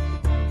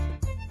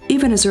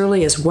 Even as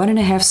early as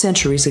 1.5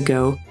 centuries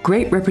ago,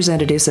 great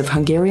representatives of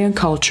Hungarian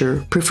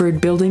culture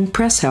preferred building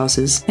press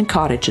houses and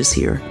cottages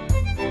here.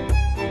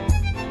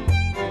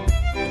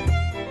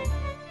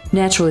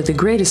 Naturally, the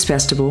greatest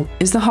festival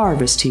is the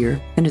harvest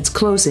here, and its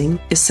closing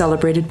is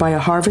celebrated by a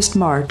harvest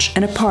march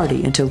and a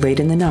party until late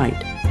in the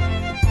night.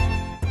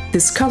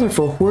 This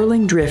colorful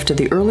whirling drift of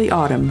the early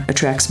autumn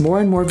attracts more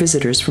and more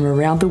visitors from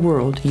around the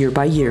world year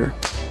by year.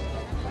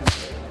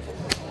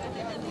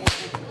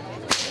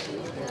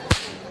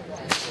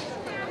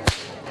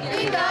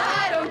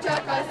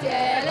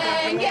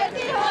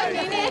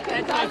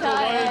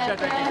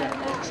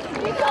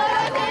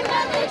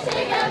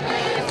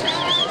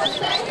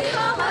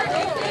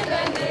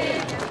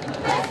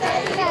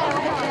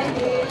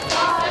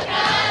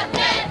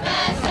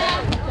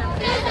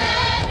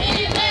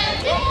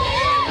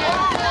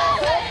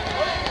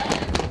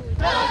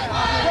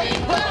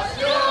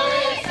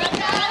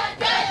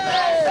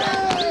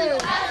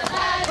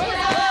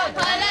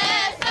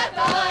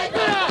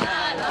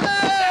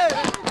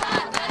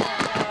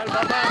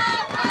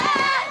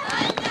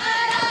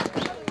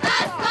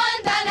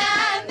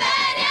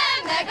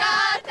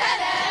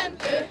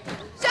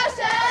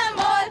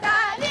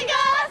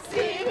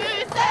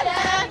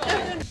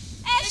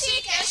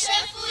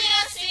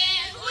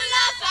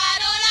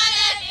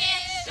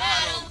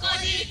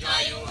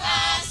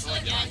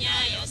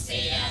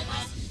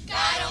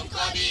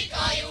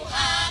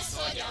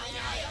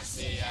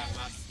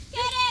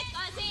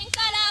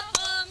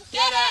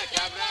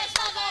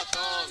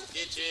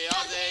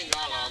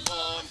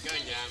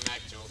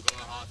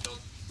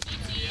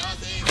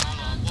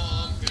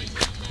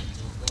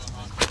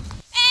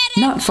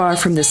 Not far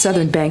from the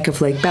southern bank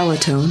of Lake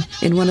Balaton,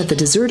 in one of the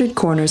deserted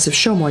corners of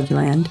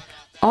Somogyland,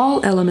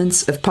 all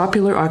elements of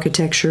popular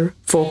architecture,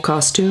 folk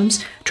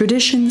costumes,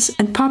 traditions,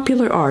 and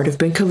popular art have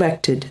been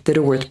collected that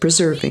are worth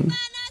preserving.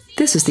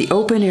 This is the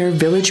open-air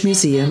village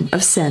museum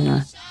of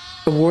Senna,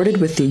 awarded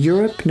with the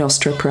Europe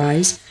Nostra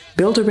Prize,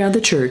 built around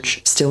the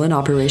church, still in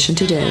operation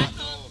today.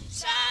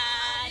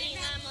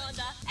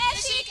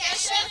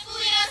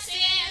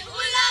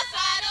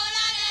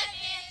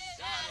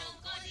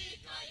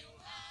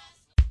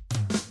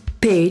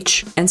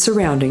 Pécs and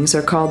surroundings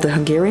are called the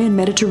Hungarian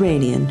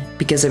Mediterranean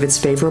because of its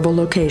favorable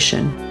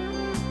location.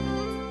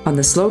 On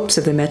the slopes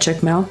of the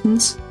Mecsek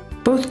Mountains,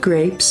 both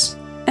grapes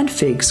and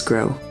figs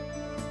grow.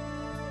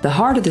 The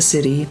heart of the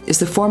city is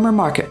the former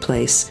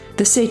marketplace,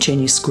 the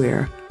Széchenyi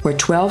Square, where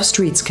 12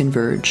 streets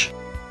converge.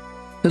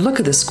 The look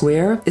of the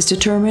square is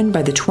determined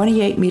by the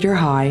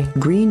 28-meter-high,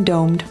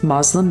 green-domed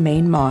Muslim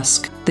main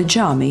mosque, the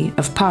Jami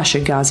of Pasha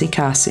Ghazi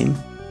Qasim.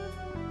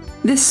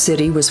 This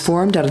city was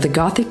formed out of the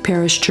Gothic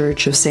parish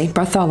church of St.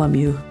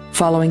 Bartholomew,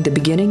 following the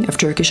beginning of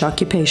Turkish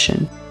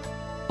occupation.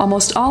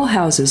 Almost all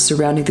houses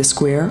surrounding the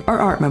square are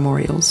art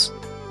memorials.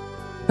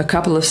 A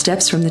couple of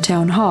steps from the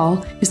town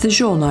hall is the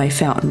Zsolnay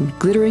fountain,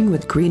 glittering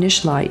with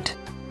greenish light.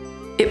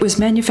 It was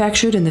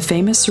manufactured in the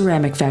famous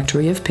ceramic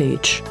factory of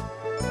Pécs.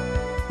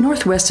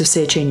 Northwest of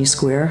Széchenyi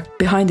Square,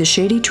 behind the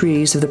shady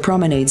trees of the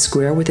Promenade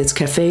Square with its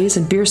cafes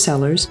and beer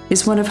cellars,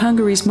 is one of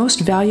Hungary's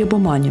most valuable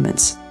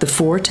monuments, the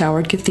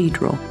four-towered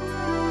cathedral.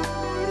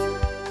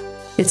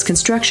 Its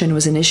construction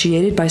was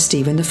initiated by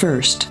Stephen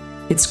I.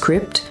 Its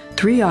crypt,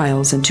 3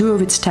 aisles, and 2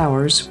 of its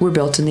towers were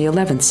built in the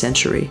 11th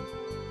century.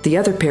 The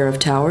other pair of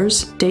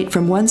towers date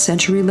from 1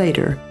 century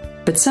later,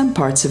 but some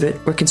parts of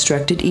it were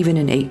constructed even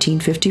in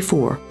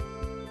 1854.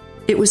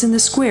 It was in the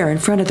square in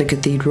front of the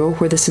cathedral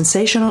where the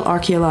sensational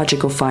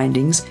archaeological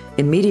findings,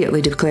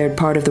 immediately declared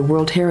part of the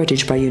World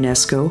Heritage by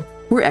UNESCO,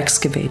 were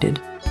excavated.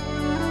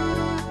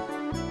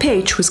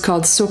 Pécs was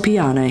called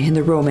Sopiana in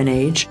the Roman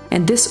age,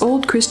 and this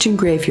old Christian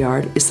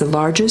graveyard is the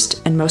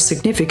largest and most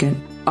significant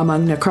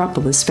among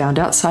necropolis found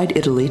outside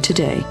Italy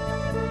today.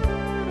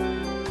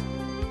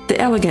 The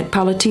elegant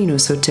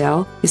Palatinus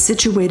Hotel is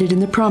situated in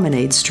the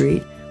Promenade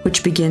Street,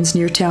 which begins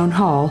near Town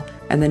Hall,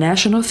 and the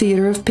National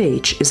Theatre of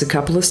Pécs is a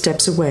couple of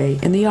steps away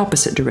in the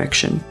opposite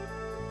direction.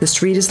 The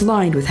street is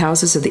lined with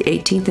houses of the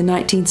 18th and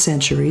 19th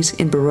centuries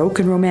in Baroque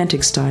and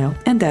Romantic style,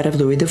 and that of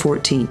Louis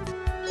XIV.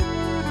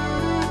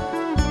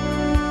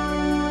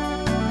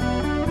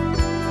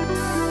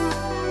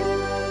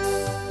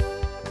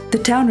 The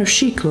town of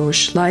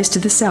Siklós lies to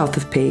the south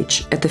of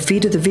Pécs, at the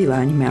feet of the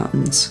Villány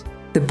mountains.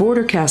 The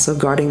border castle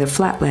guarding the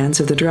flatlands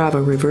of the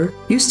Drava River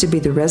used to be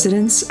the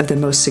residence of the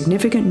most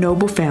significant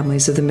noble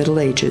families of the Middle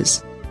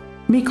Ages.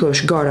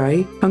 Miklós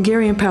Garai,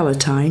 Hungarian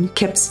Palatine,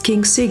 kept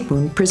King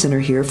Sigmund prisoner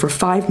here for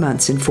 5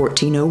 months in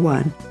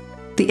 1401.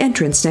 The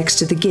entrance next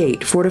to the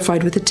gate,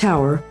 fortified with a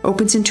tower,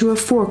 opens into a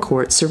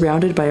forecourt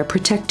surrounded by a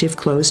protective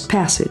closed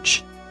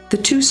passage. The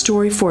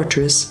two-story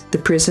fortress, the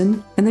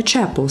prison, and the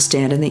chapel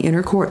stand in the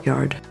inner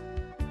courtyard.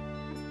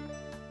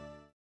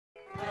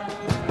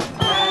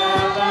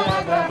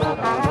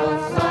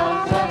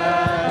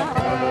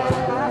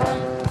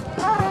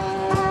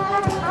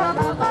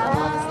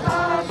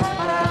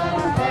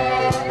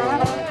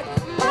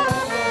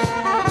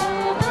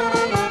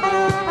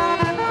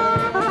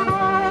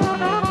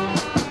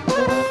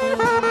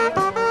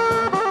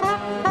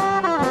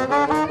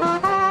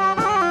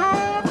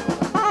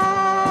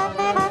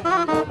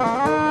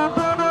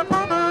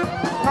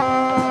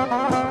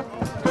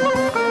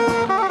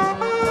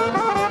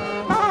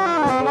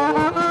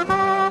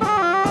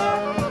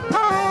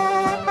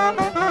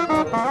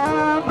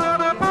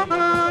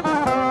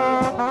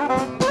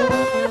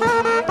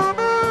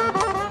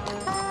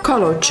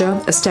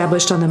 Kalocsa,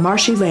 established on the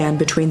marshy land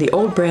between the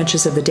old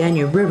branches of the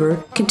Danube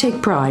River, can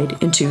take pride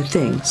in two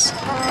things.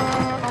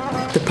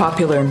 The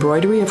popular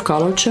embroidery of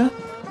Kalocsa,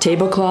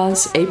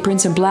 tablecloths,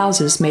 aprons, and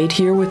blouses made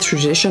here with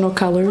traditional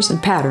colors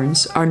and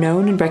patterns are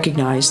known and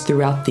recognized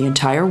throughout the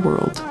entire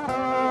world.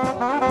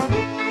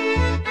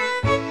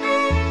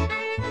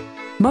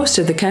 Most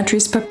of the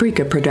country's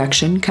paprika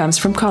production comes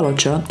from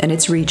Kalocsa and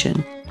its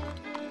region.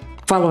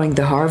 Following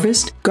the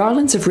harvest,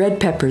 garlands of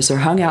red peppers are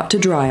hung out to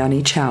dry on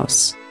each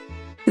house.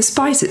 The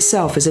spice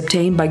itself is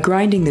obtained by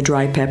grinding the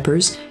dry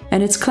peppers,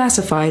 and it's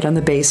classified on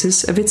the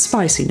basis of its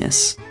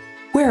spiciness.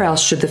 Where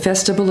else should the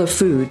festival of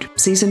food,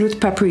 seasoned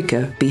with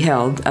paprika, be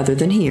held other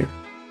than here?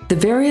 The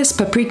various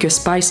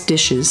paprika-spiced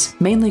dishes,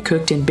 mainly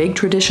cooked in big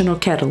traditional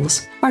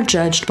kettles, are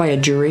judged by a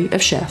jury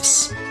of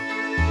chefs.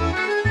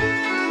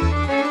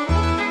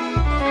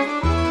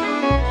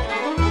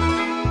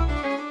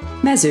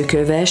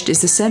 Mezőkövesd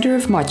is the center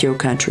of Matyó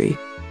country,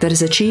 that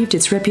has achieved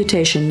its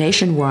reputation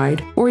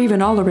nationwide, or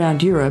even all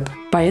around Europe,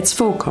 by its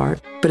folk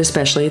art, but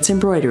especially its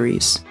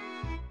embroideries.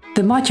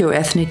 The Matyó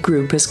ethnic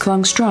group has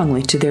clung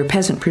strongly to their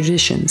peasant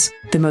traditions,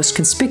 the most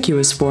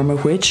conspicuous form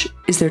of which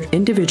is their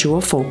individual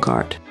folk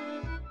art.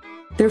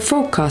 Their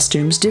folk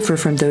costumes differ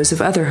from those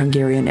of other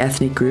Hungarian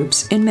ethnic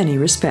groups in many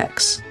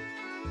respects.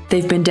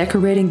 They've been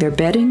decorating their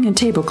bedding and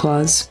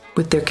tablecloths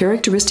with their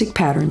characteristic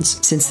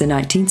patterns since the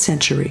 19th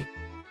century.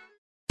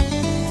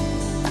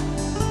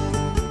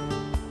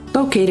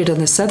 Located on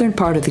the southern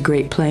part of the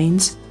Great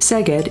Plains,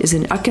 Szeged is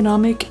an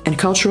economic and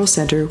cultural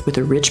center with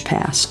a rich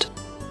past.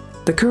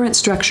 The current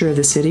structure of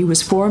the city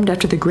was formed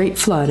after the Great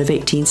Flood of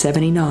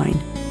 1879.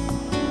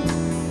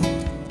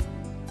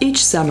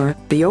 Each summer,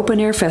 the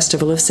open-air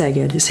festival of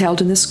Szeged is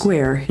held in the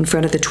square in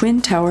front of the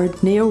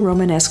twin-towered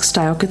neo-Romanesque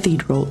style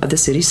cathedral of the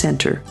city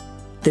center.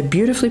 The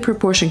beautifully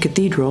proportioned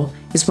cathedral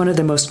is one of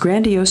the most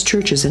grandiose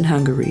churches in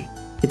Hungary.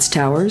 Its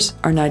towers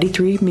are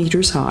 93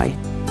 meters high.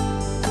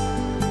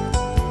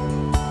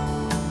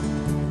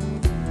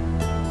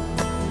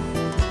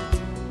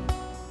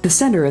 The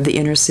center of the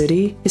inner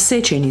city is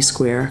Széchenyi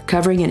Square,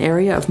 covering an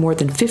area of more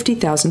than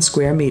 50,000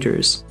 square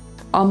meters.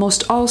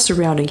 Almost all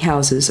surrounding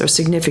houses are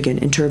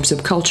significant in terms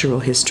of cultural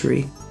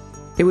history.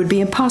 It would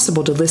be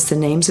impossible to list the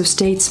names of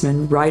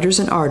statesmen, writers,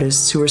 and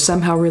artists who are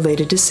somehow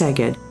related to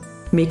Szeged.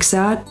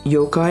 Mikszáth,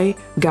 Jókai,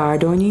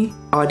 Gárdonyi,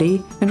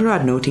 Adi, and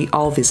Radnóti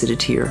all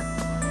visited here.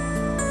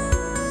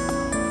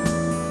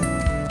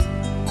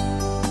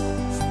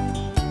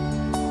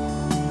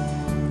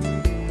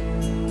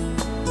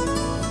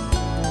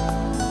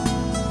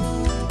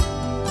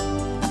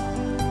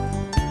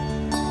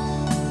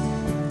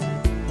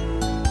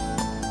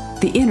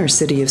 The inner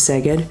city of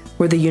Szeged,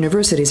 where the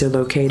universities are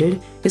located,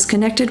 is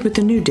connected with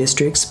the new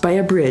districts by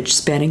a bridge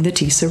spanning the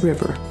Tisza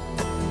River.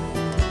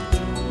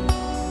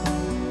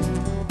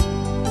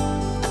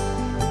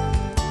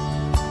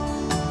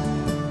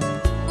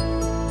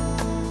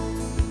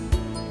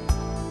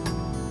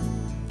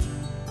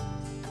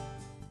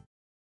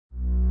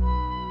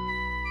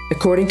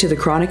 According to the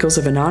Chronicles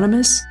of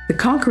Anonymous, the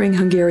conquering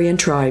Hungarian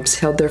tribes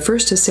held their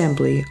first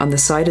assembly on the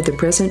site of the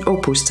present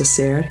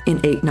Puszta in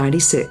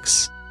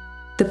 896.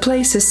 The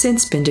place has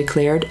since been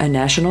declared a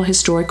National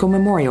Historical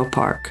Memorial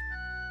Park.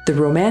 The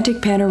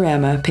romantic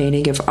panorama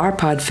painting of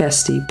Árpád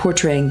Festi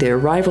portraying the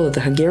arrival of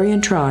the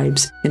Hungarian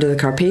tribes into the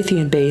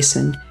Carpathian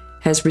Basin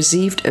has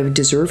received a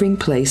deserving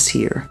place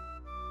here.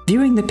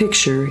 Viewing the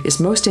picture is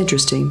most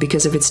interesting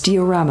because of its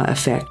diorama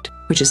effect,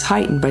 which is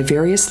heightened by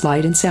various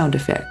light and sound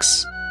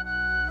effects.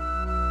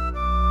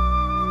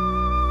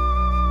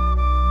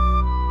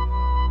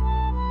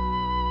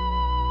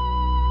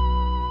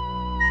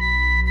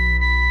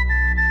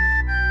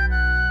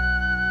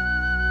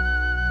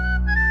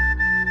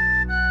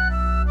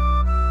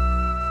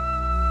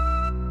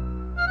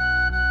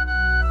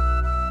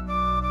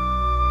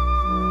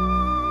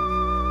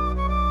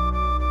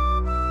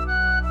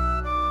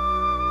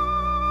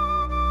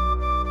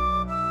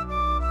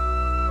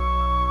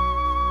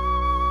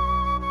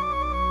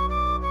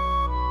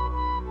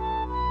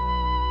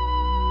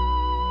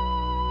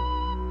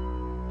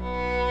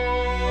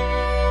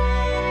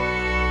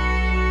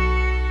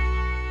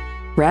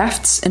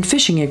 Rafts and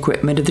fishing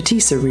equipment of the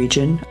Tisza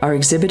region are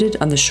exhibited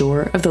on the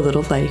shore of the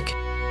little lake.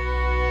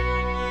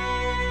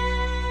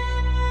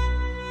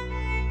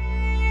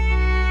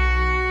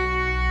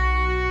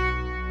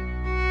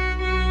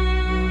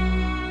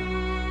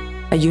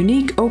 A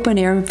unique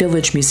open-air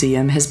village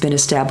museum has been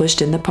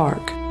established in the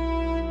park.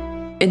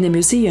 In the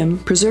museum,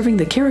 preserving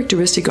the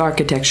characteristic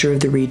architecture of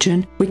the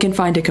region, we can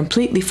find a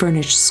completely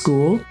furnished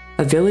school,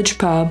 a village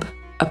pub,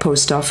 a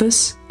post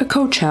office, a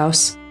coach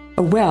house,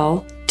 a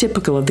well,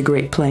 typical of the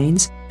Great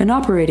Plains, an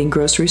operating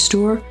grocery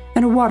store,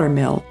 and a water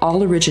mill,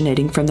 all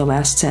originating from the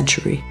last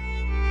century.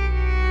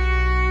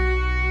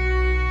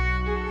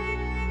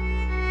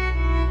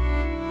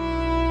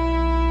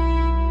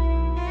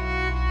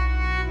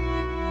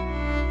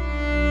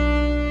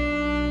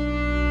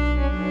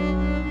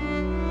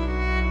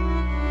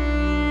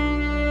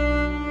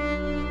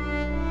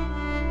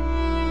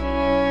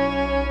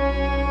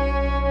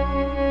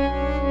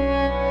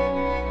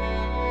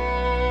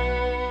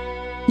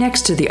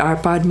 Next to the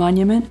Arpad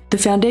monument, the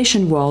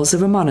foundation walls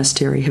of a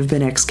monastery have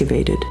been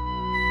excavated.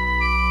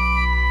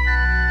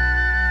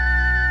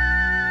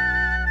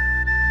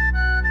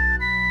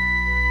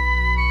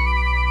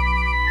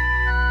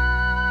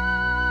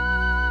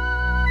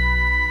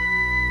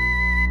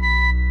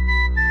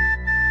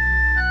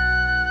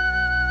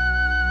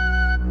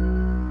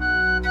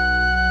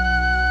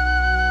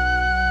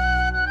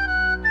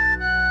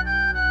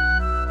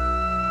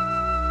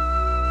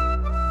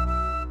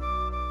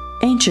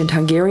 Ancient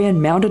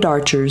Hungarian mounted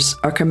archers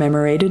are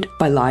commemorated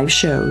by live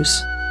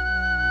shows.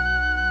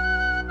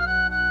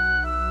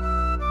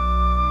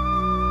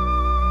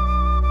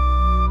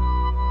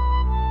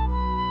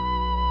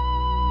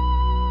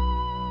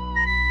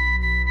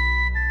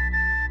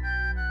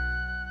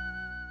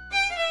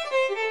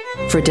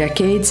 For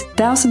decades,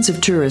 thousands of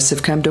tourists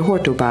have come to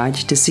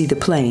Hortobágy to see the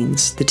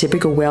plains, the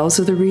typical wells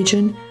of the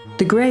region,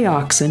 the gray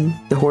oxen,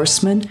 the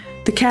horsemen,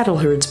 the cattle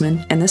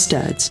herdsmen, and the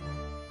studs.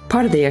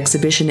 Part of the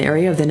exhibition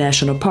area of the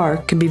national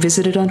park can be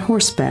visited on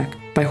horseback,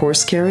 by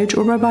horse carriage,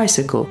 or by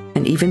bicycle,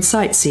 and even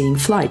sightseeing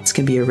flights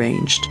can be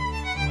arranged.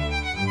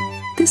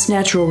 This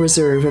natural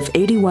reserve of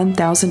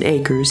 81,000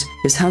 acres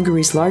is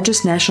Hungary's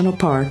largest national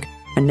park,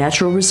 a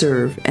natural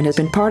reserve, and has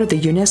been part of the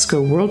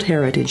UNESCO World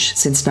Heritage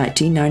since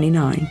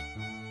 1999.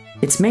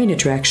 Its main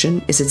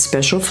attraction is its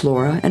special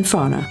flora and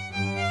fauna.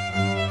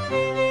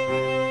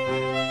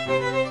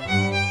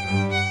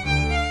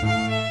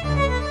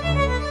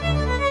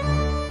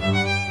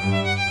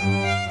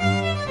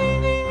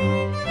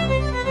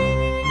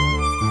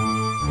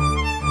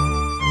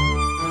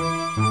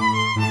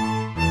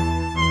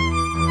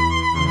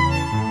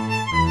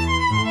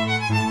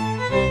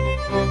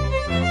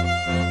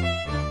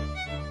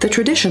 The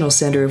traditional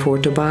center of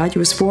Hortobágy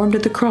was formed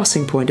at the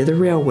crossing point of the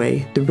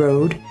railway, the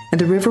road, and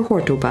the river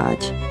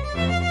Hortobágy.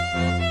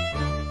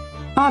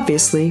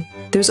 Obviously,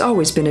 there's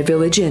always been a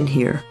village inn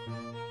here.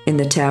 In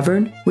the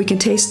tavern, we can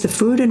taste the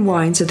food and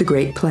wines of the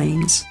Great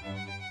Plains.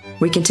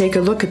 We can take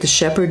a look at the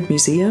Shepherd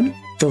Museum,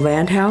 the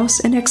Land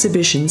House, and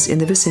exhibitions in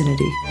the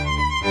vicinity.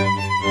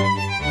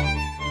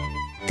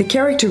 The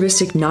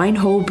characteristic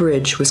 9-hole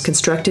bridge was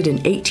constructed in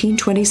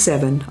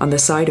 1827 on the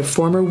site of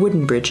former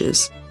wooden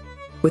bridges.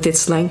 With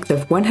its length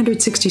of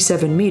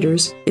 167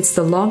 meters, it's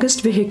the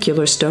longest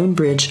vehicular stone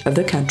bridge of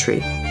the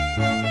country.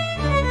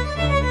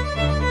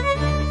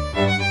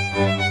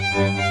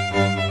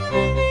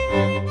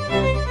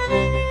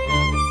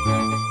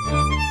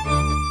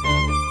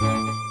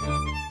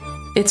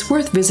 It's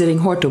worth visiting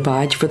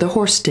Hortobágy for the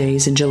horse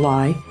days in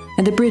July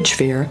and the bridge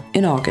fair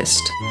in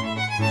August.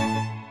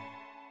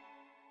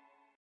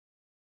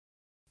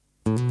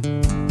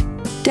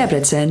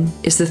 Debrecen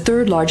is the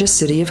third largest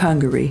city of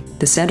Hungary,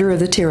 the center of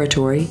the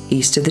territory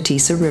east of the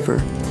Tisza River.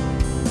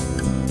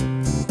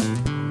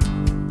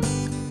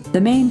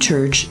 The main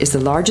church is the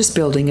largest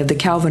building of the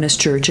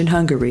Calvinist Church in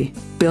Hungary,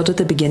 built at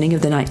the beginning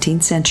of the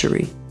 19th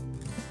century.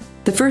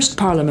 The first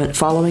parliament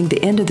following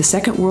the end of the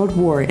Second World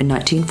War in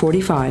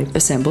 1945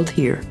 assembled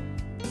here.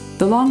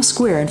 The long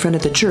square in front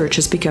of the church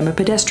has become a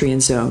pedestrian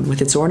zone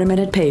with its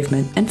ornamented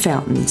pavement and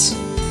fountains.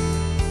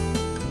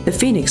 The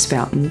Phoenix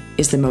Fountain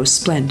is the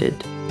most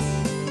splendid.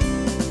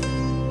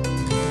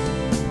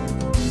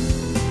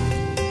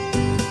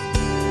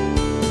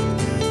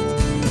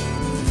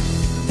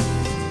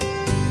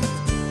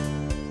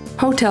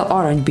 Hotel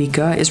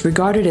Aranybika is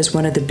regarded as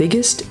one of the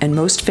biggest and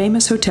most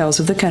famous hotels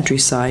of the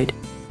countryside,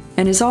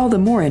 and is all the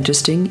more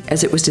interesting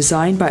as it was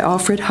designed by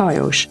Alfred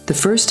Hajós, the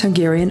first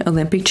Hungarian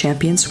Olympic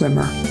champion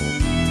swimmer.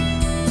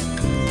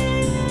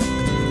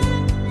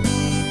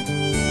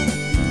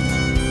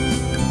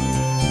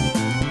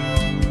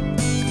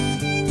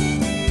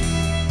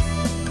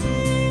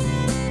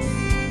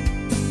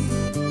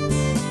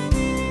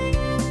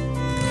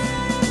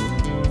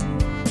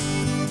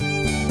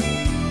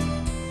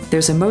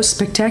 There's a most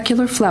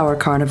spectacular flower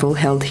carnival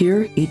held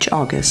here each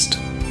August.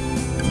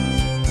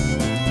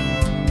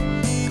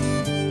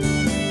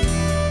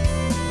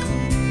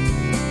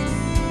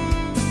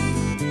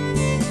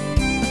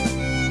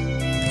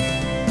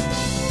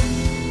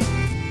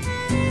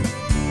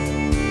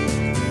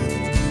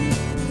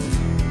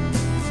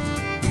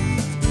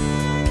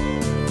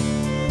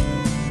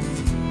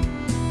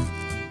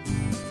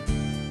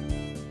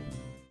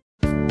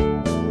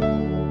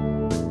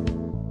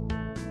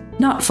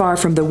 Not far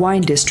from the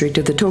wine district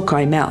of the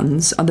Tokaj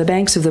Mountains, on the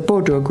banks of the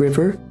Bodrog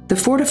River, the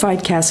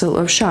fortified castle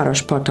of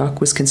Sárospatak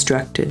was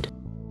constructed.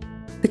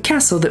 The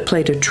castle that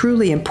played a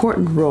truly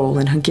important role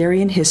in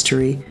Hungarian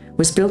history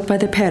was built by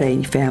the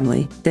Perényi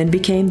family, then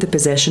became the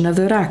possession of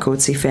the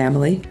Rákóczi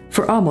family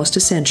for almost a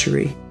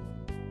century.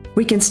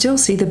 We can still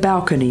see the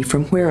balcony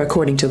from where,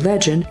 according to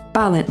legend,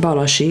 Bálint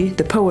Balassi,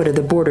 the poet of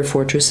the border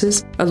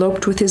fortresses,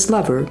 eloped with his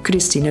lover,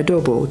 Krisztina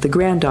Dobó, the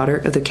granddaughter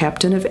of the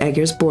captain of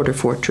Eger's border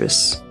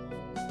fortress.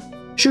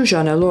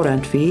 Zsuzsana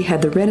Lorentfi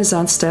had the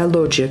Renaissance-style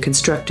loggia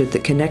constructed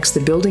that connects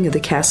the building of the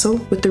castle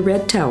with the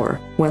Red Tower,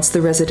 once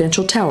the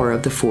residential tower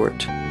of the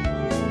fort.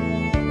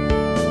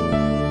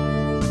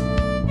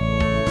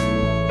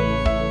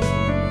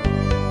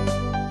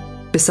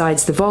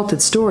 Besides the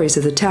vaulted stories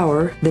of the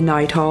tower, the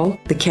night hall,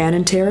 the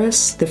cannon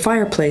terrace, the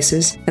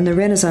fireplaces, and the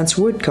Renaissance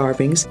wood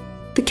carvings,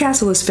 the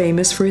castle is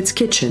famous for its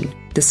kitchen,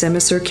 the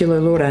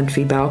semicircular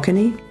Lorentfi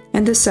balcony,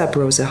 and the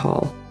sub-rosa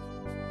hall.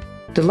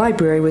 The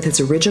library with its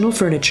original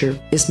furniture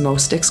is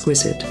most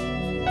exquisite.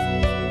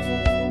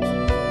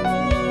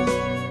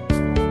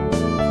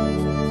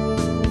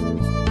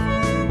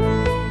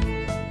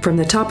 From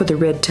the top of the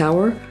Red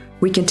Tower,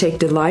 we can take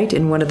delight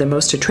in one of the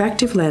most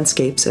attractive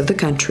landscapes of the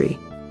country.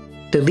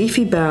 The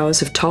leafy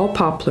boughs of tall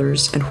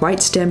poplars and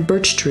white-stemmed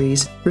birch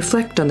trees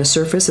reflect on the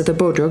surface of the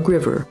Bodrog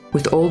River,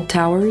 with old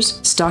towers,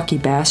 stocky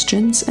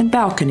bastions, and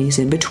balconies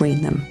in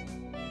between them.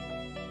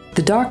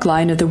 The dark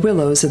line of the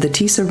willows of the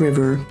Tisa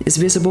River is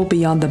visible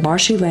beyond the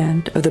marshy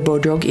land of the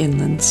Bodrog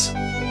inlands.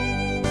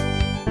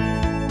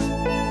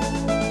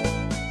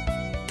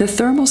 The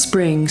thermal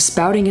spring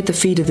spouting at the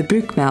feet of the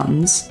Bükk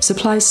Mountains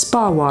supplies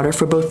spa water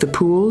for both the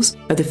pools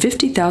of the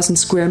 50,000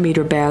 square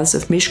meter baths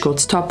of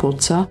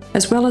Miskolctapolca,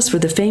 as well as for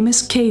the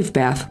famous cave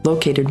bath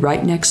located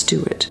right next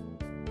to it.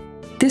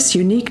 This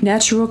unique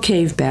natural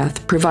cave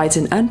bath provides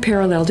an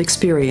unparalleled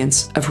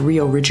experience of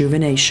real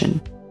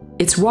rejuvenation.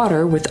 Its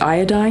water with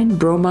iodine,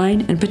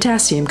 bromine, and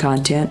potassium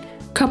content,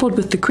 coupled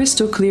with the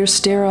crystal clear,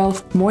 sterile,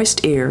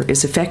 moist air,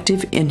 is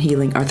effective in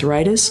healing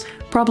arthritis,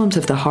 problems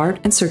of the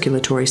heart and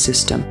circulatory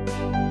system.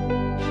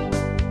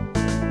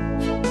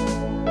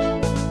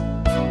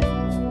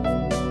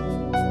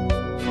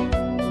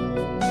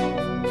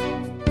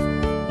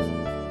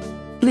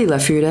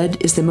 Lillafjörður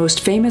is the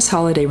most famous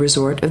holiday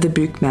resort of the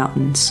Bükk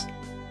Mountains.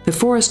 The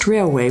forest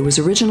railway was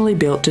originally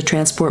built to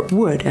transport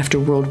wood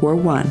after World War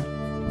I.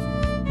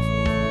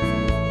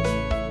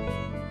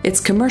 Its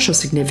commercial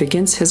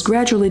significance has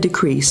gradually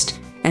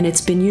decreased, and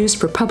it's been used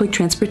for public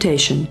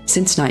transportation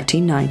since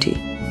 1990.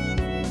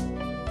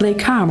 Lake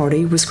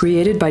Hammeri was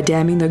created by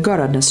damming the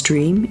Garadna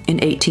stream in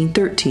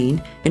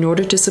 1813 in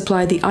order to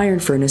supply the iron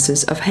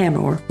furnaces of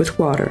Hamor with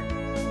water.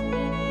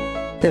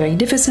 The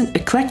magnificent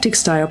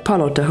eclectic-style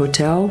Palota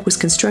Hotel was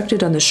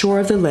constructed on the shore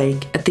of the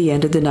lake at the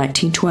end of the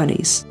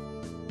 1920s.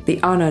 The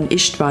Anan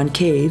István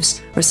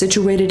Caves are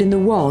situated in the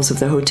walls of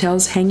the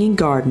hotel's hanging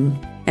garden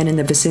and in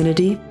the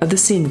vicinity of the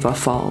Sinva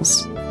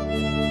Falls.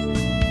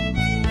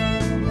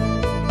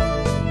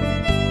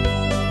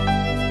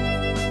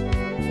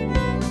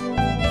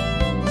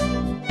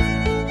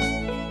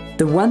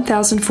 The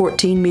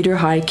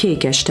 1,014-meter-high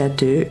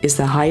Kékestető is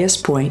the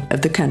highest point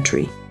of the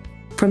country.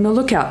 From the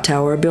lookout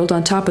tower built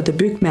on top of the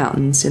Bükk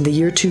Mountains in the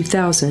year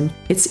 2000,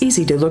 it's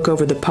easy to look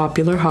over the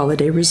popular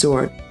holiday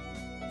resort,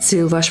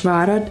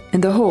 Szilvasvárad,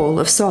 and the whole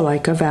of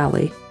Szalajka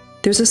Valley.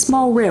 There's a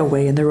small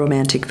railway in the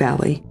romantic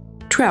valley.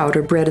 Trout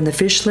are bred in the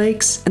fish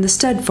lakes, and the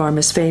stud farm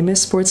is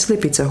famous for its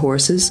Lipica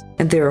horses,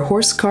 and there are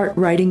horse cart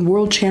riding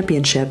world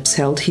championships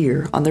held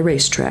here on the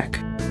racetrack.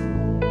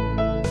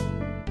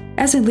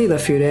 As in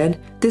Lillafjörður,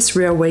 this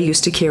railway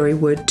used to carry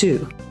wood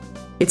too.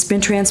 It's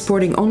been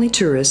transporting only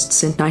tourists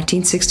since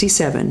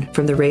 1967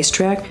 from the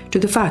racetrack to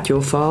the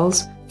Fatjó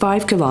Falls,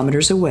 5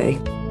 kilometers away.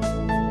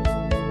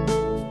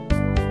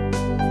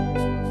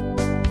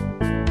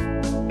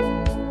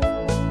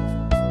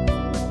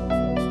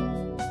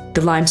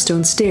 The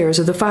limestone stairs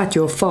of the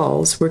Fatjó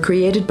Falls were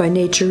created by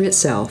nature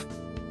itself.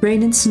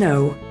 Rain and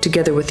snow,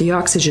 together with the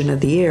oxygen of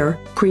the air,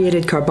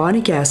 created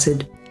carbonic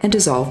acid and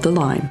dissolved the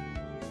lime.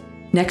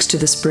 Next to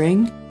the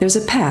spring, there's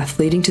a path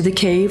leading to the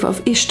cave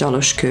of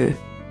Istáloskő.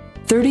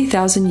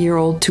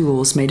 30,000-year-old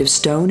tools made of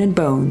stone and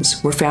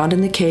bones were found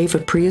in the cave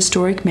of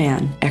prehistoric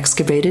man,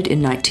 excavated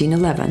in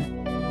 1911.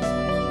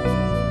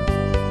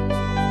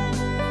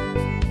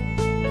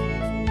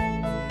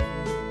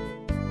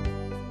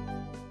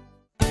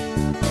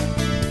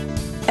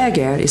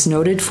 Eger is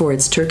noted for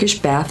its Turkish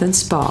bath and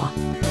spa.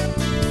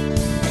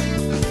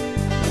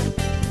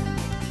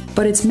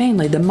 But it's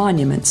mainly the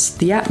monuments,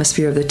 the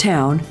atmosphere of the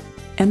town,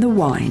 and the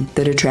wine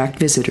that attract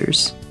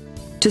visitors,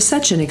 to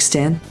such an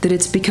extent that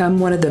it's become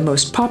one of the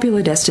most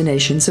popular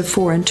destinations of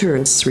foreign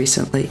tourists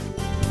recently.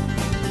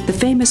 The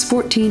famous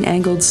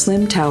 14-angled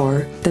slim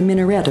tower, the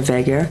Minaret of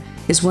Eger,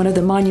 is one of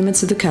the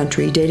monuments of the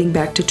country dating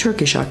back to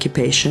Turkish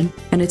occupation,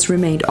 and it's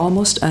remained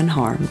almost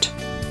unharmed.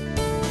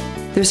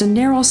 There's a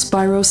narrow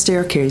spiral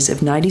staircase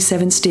of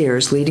 97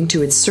 stairs leading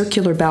to its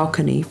circular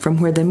balcony from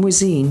where the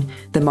muezzin,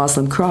 the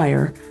Muslim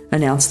crier,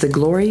 announced the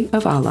glory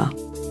of Allah.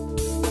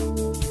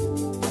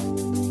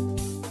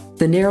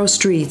 The narrow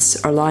streets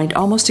are lined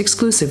almost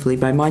exclusively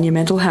by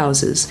monumental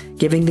houses,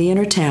 giving the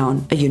inner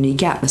town a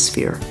unique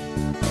atmosphere.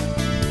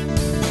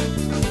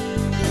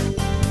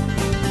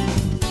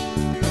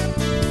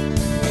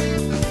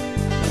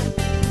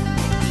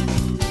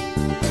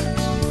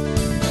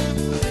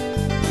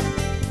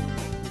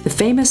 The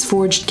famous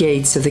forged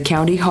gates of the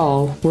county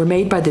hall were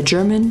made by the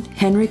German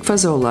Henrik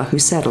Fazola, who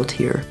settled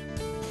here.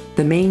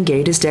 The main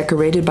gate is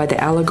decorated by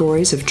the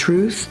allegories of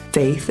truth,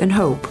 faith, and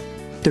hope,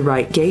 the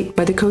right gate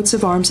by the coats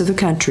of arms of the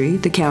country,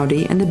 the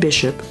county, and the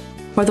bishop,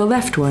 while the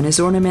left one is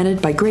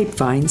ornamented by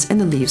grapevines and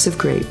the leaves of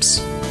grapes.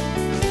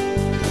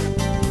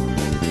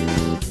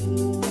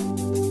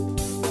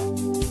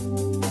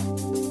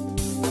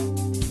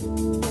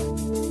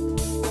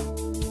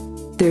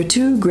 There are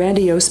two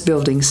grandiose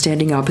buildings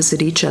standing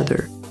opposite each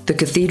other: the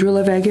Cathedral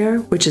of Eger,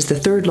 which is the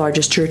third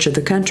largest church of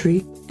the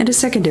country, and a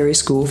secondary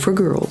school for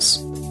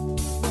girls.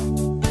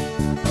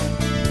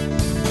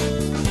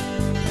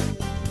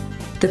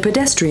 The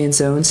pedestrian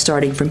zone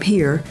starting from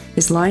here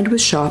is lined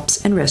with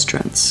shops and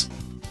restaurants.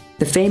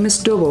 The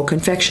famous Dobo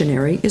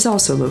confectionery is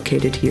also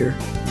located here.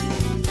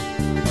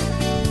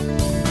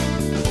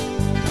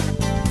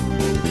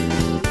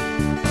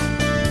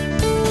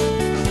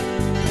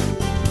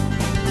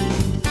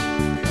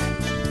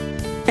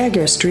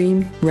 Eger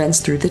stream runs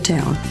through the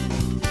town.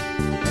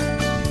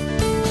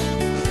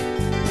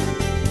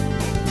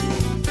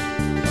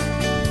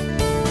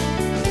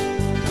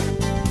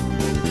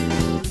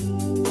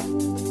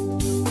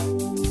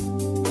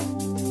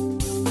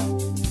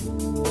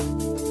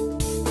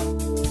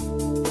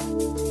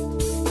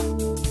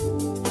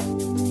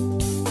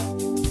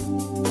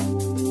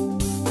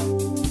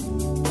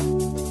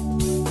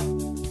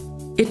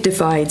 It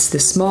divides the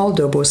small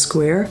Dobo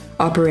Square,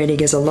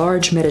 operating as a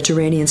large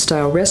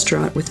Mediterranean-style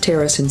restaurant with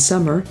terrace in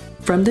summer,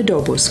 from the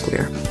Dobo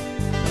Square.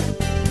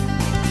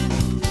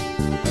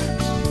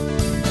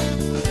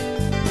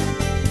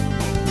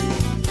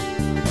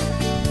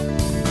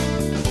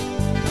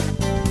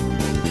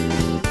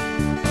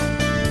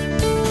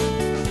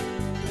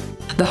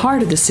 The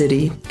heart of the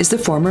city is the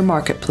former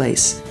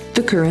marketplace,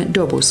 the current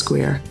Dobo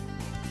Square.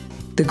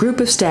 The group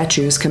of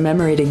statues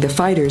commemorating the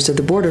fighters of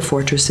the border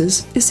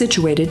fortresses is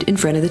situated in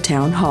front of the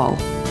town hall.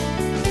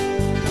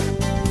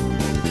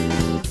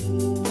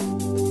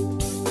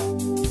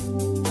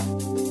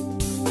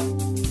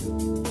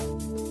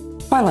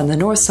 While on the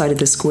north side of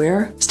the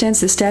square stands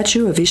the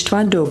statue of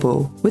István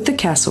Dobo with the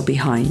castle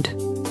behind.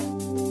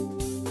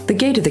 The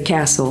gate of the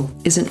castle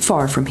isn't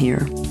far from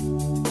here.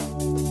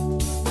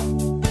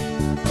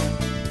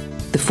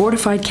 The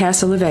fortified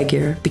castle of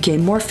Eger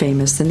became more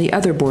famous than the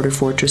other border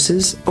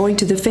fortresses owing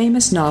to the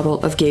famous novel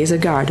of Géza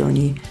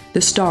Gárdonyi,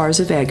 The Stars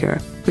of Eger,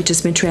 which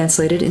has been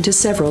translated into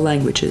several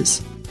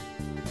languages.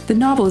 The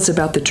novel is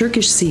about the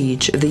Turkish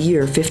siege of the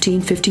year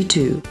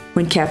 1552,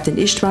 when Captain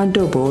István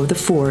Dobo of the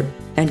fort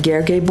and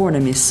Gergely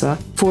Bornemissza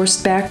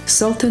forced back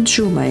Sultan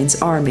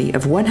Süleyman's army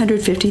of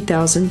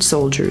 150,000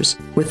 soldiers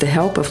with the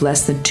help of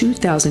less than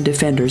 2,000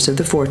 defenders of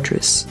the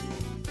fortress.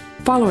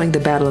 Following the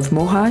Battle of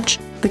Mohács,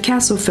 the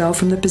castle fell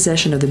from the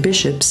possession of the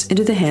bishops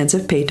into the hands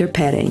of Péter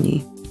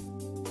Perényi.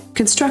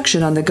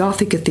 Construction on the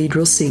Gothic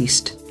cathedral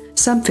ceased.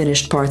 Some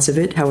finished parts of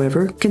it,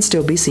 however, can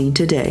still be seen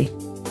today.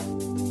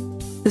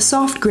 The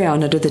soft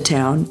ground under the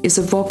town is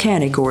of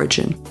volcanic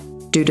origin.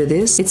 Due to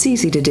this, it's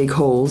easy to dig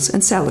holes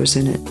and cellars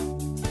in it.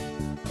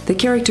 The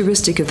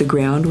characteristic of the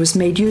ground was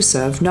made use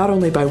of not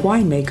only by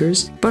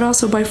winemakers, but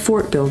also by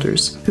fort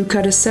builders, who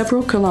cut a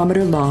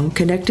several-kilometer-long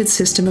connected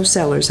system of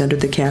cellars under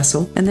the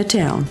castle and the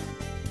town.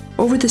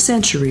 Over the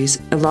centuries,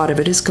 a lot of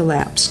it has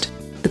collapsed.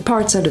 The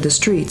parts under the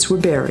streets were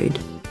buried.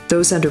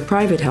 Those under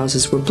private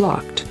houses were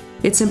blocked.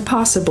 It's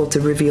impossible to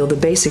reveal the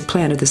basic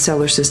plan of the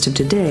cellar system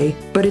today,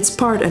 but its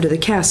part under the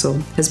castle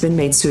has been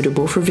made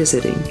suitable for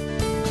visiting.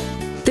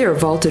 There are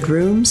vaulted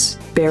rooms,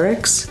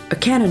 barracks, a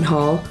cannon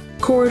hall,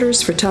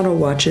 corridors for tunnel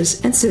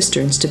watches, and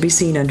cisterns to be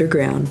seen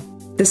underground.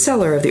 The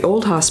cellar of the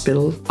old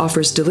hospital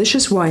offers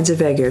delicious wines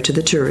of Eger to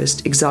the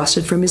tourist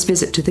exhausted from his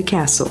visit to the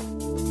castle.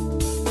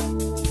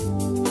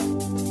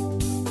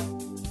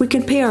 We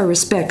can pay our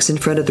respects in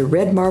front of the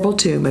red marble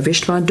tomb of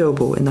István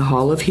Dobo in the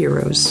Hall of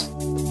Heroes.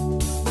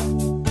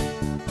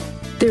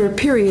 There are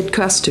period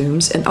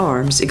costumes and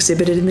arms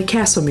exhibited in the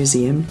Castle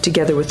Museum,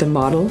 together with a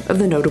model of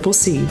the notable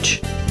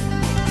siege.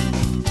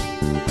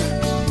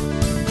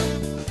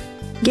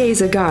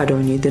 Géza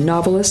Gárdonyi, the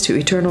novelist who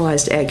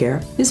eternalized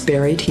Eger, is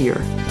buried here.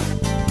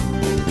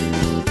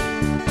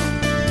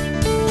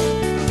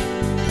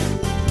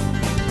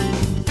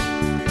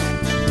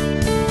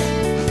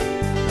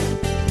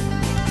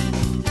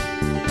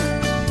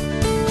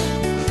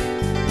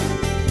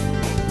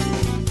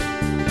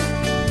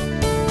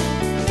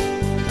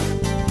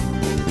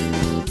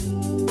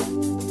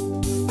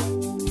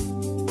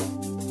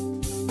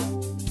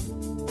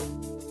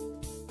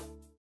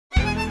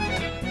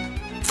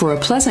 For a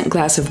pleasant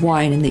glass of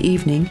wine in the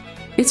evening,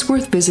 it's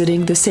worth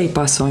visiting the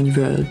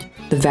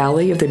Szépasszonyvölgy, the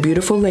Valley of the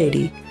Beautiful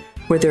Lady,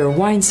 where there are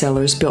wine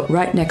cellars built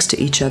right next to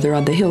each other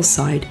on the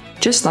hillside,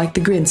 just like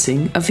the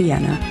Grinzing of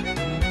Vienna.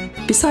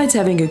 Besides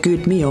having a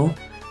good meal,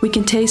 we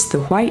can taste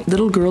the white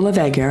little girl of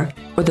Eger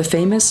or the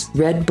famous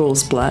red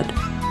bull's blood.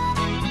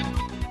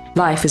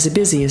 Life is the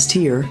busiest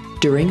here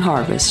during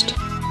harvest.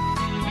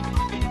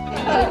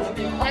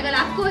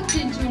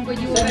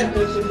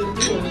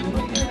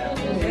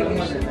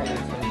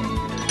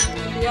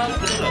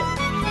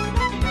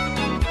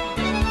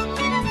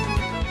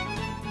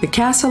 The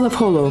castle of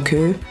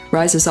Hollókő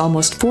rises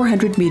almost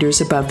 400 meters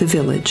above the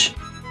village.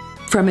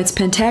 From its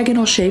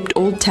pentagonal-shaped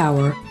old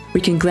tower, we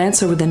can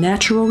glance over the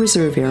natural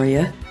reserve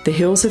area, the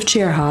hills of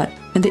Cserhát,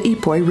 and the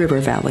Ipoly River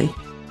Valley.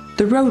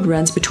 The road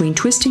runs between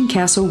twisting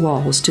castle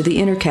walls to the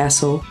inner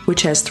castle,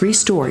 which has 3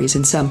 stories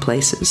in some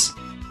places.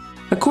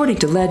 According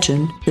to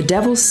legend, the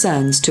devil's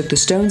sons took the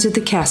stones of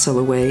the castle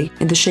away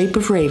in the shape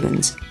of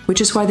ravens,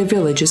 which is why the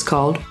village is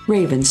called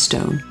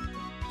Ravenstone.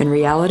 In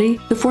reality,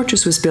 the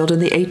fortress was built in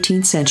the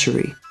 18th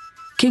century.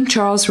 King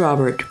Charles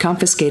Robert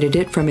confiscated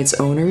it from its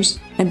owners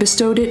and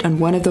bestowed it on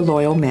one of the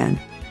loyal men.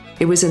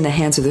 It was in the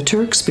hands of the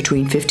Turks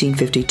between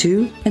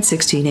 1552 and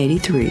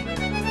 1683.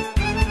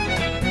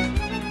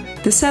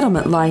 The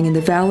settlement lying in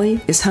the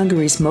valley is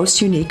Hungary's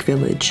most unique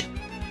village.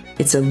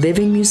 It's a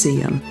living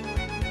museum.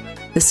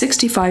 The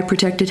 65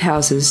 protected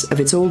houses of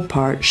its old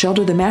part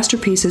shelter the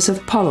masterpieces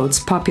of Polot's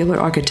popular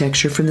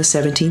architecture from the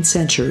 17th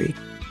century.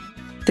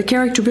 The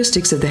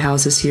characteristics of the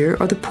houses here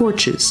are the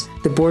porches,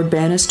 the board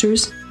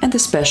banisters, and the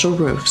special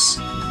roofs.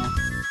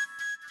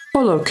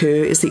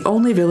 Hollókő is the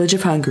only village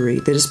of Hungary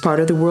that is part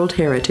of the World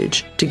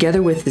Heritage,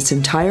 together with its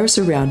entire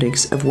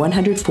surroundings of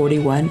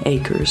 141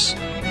 acres.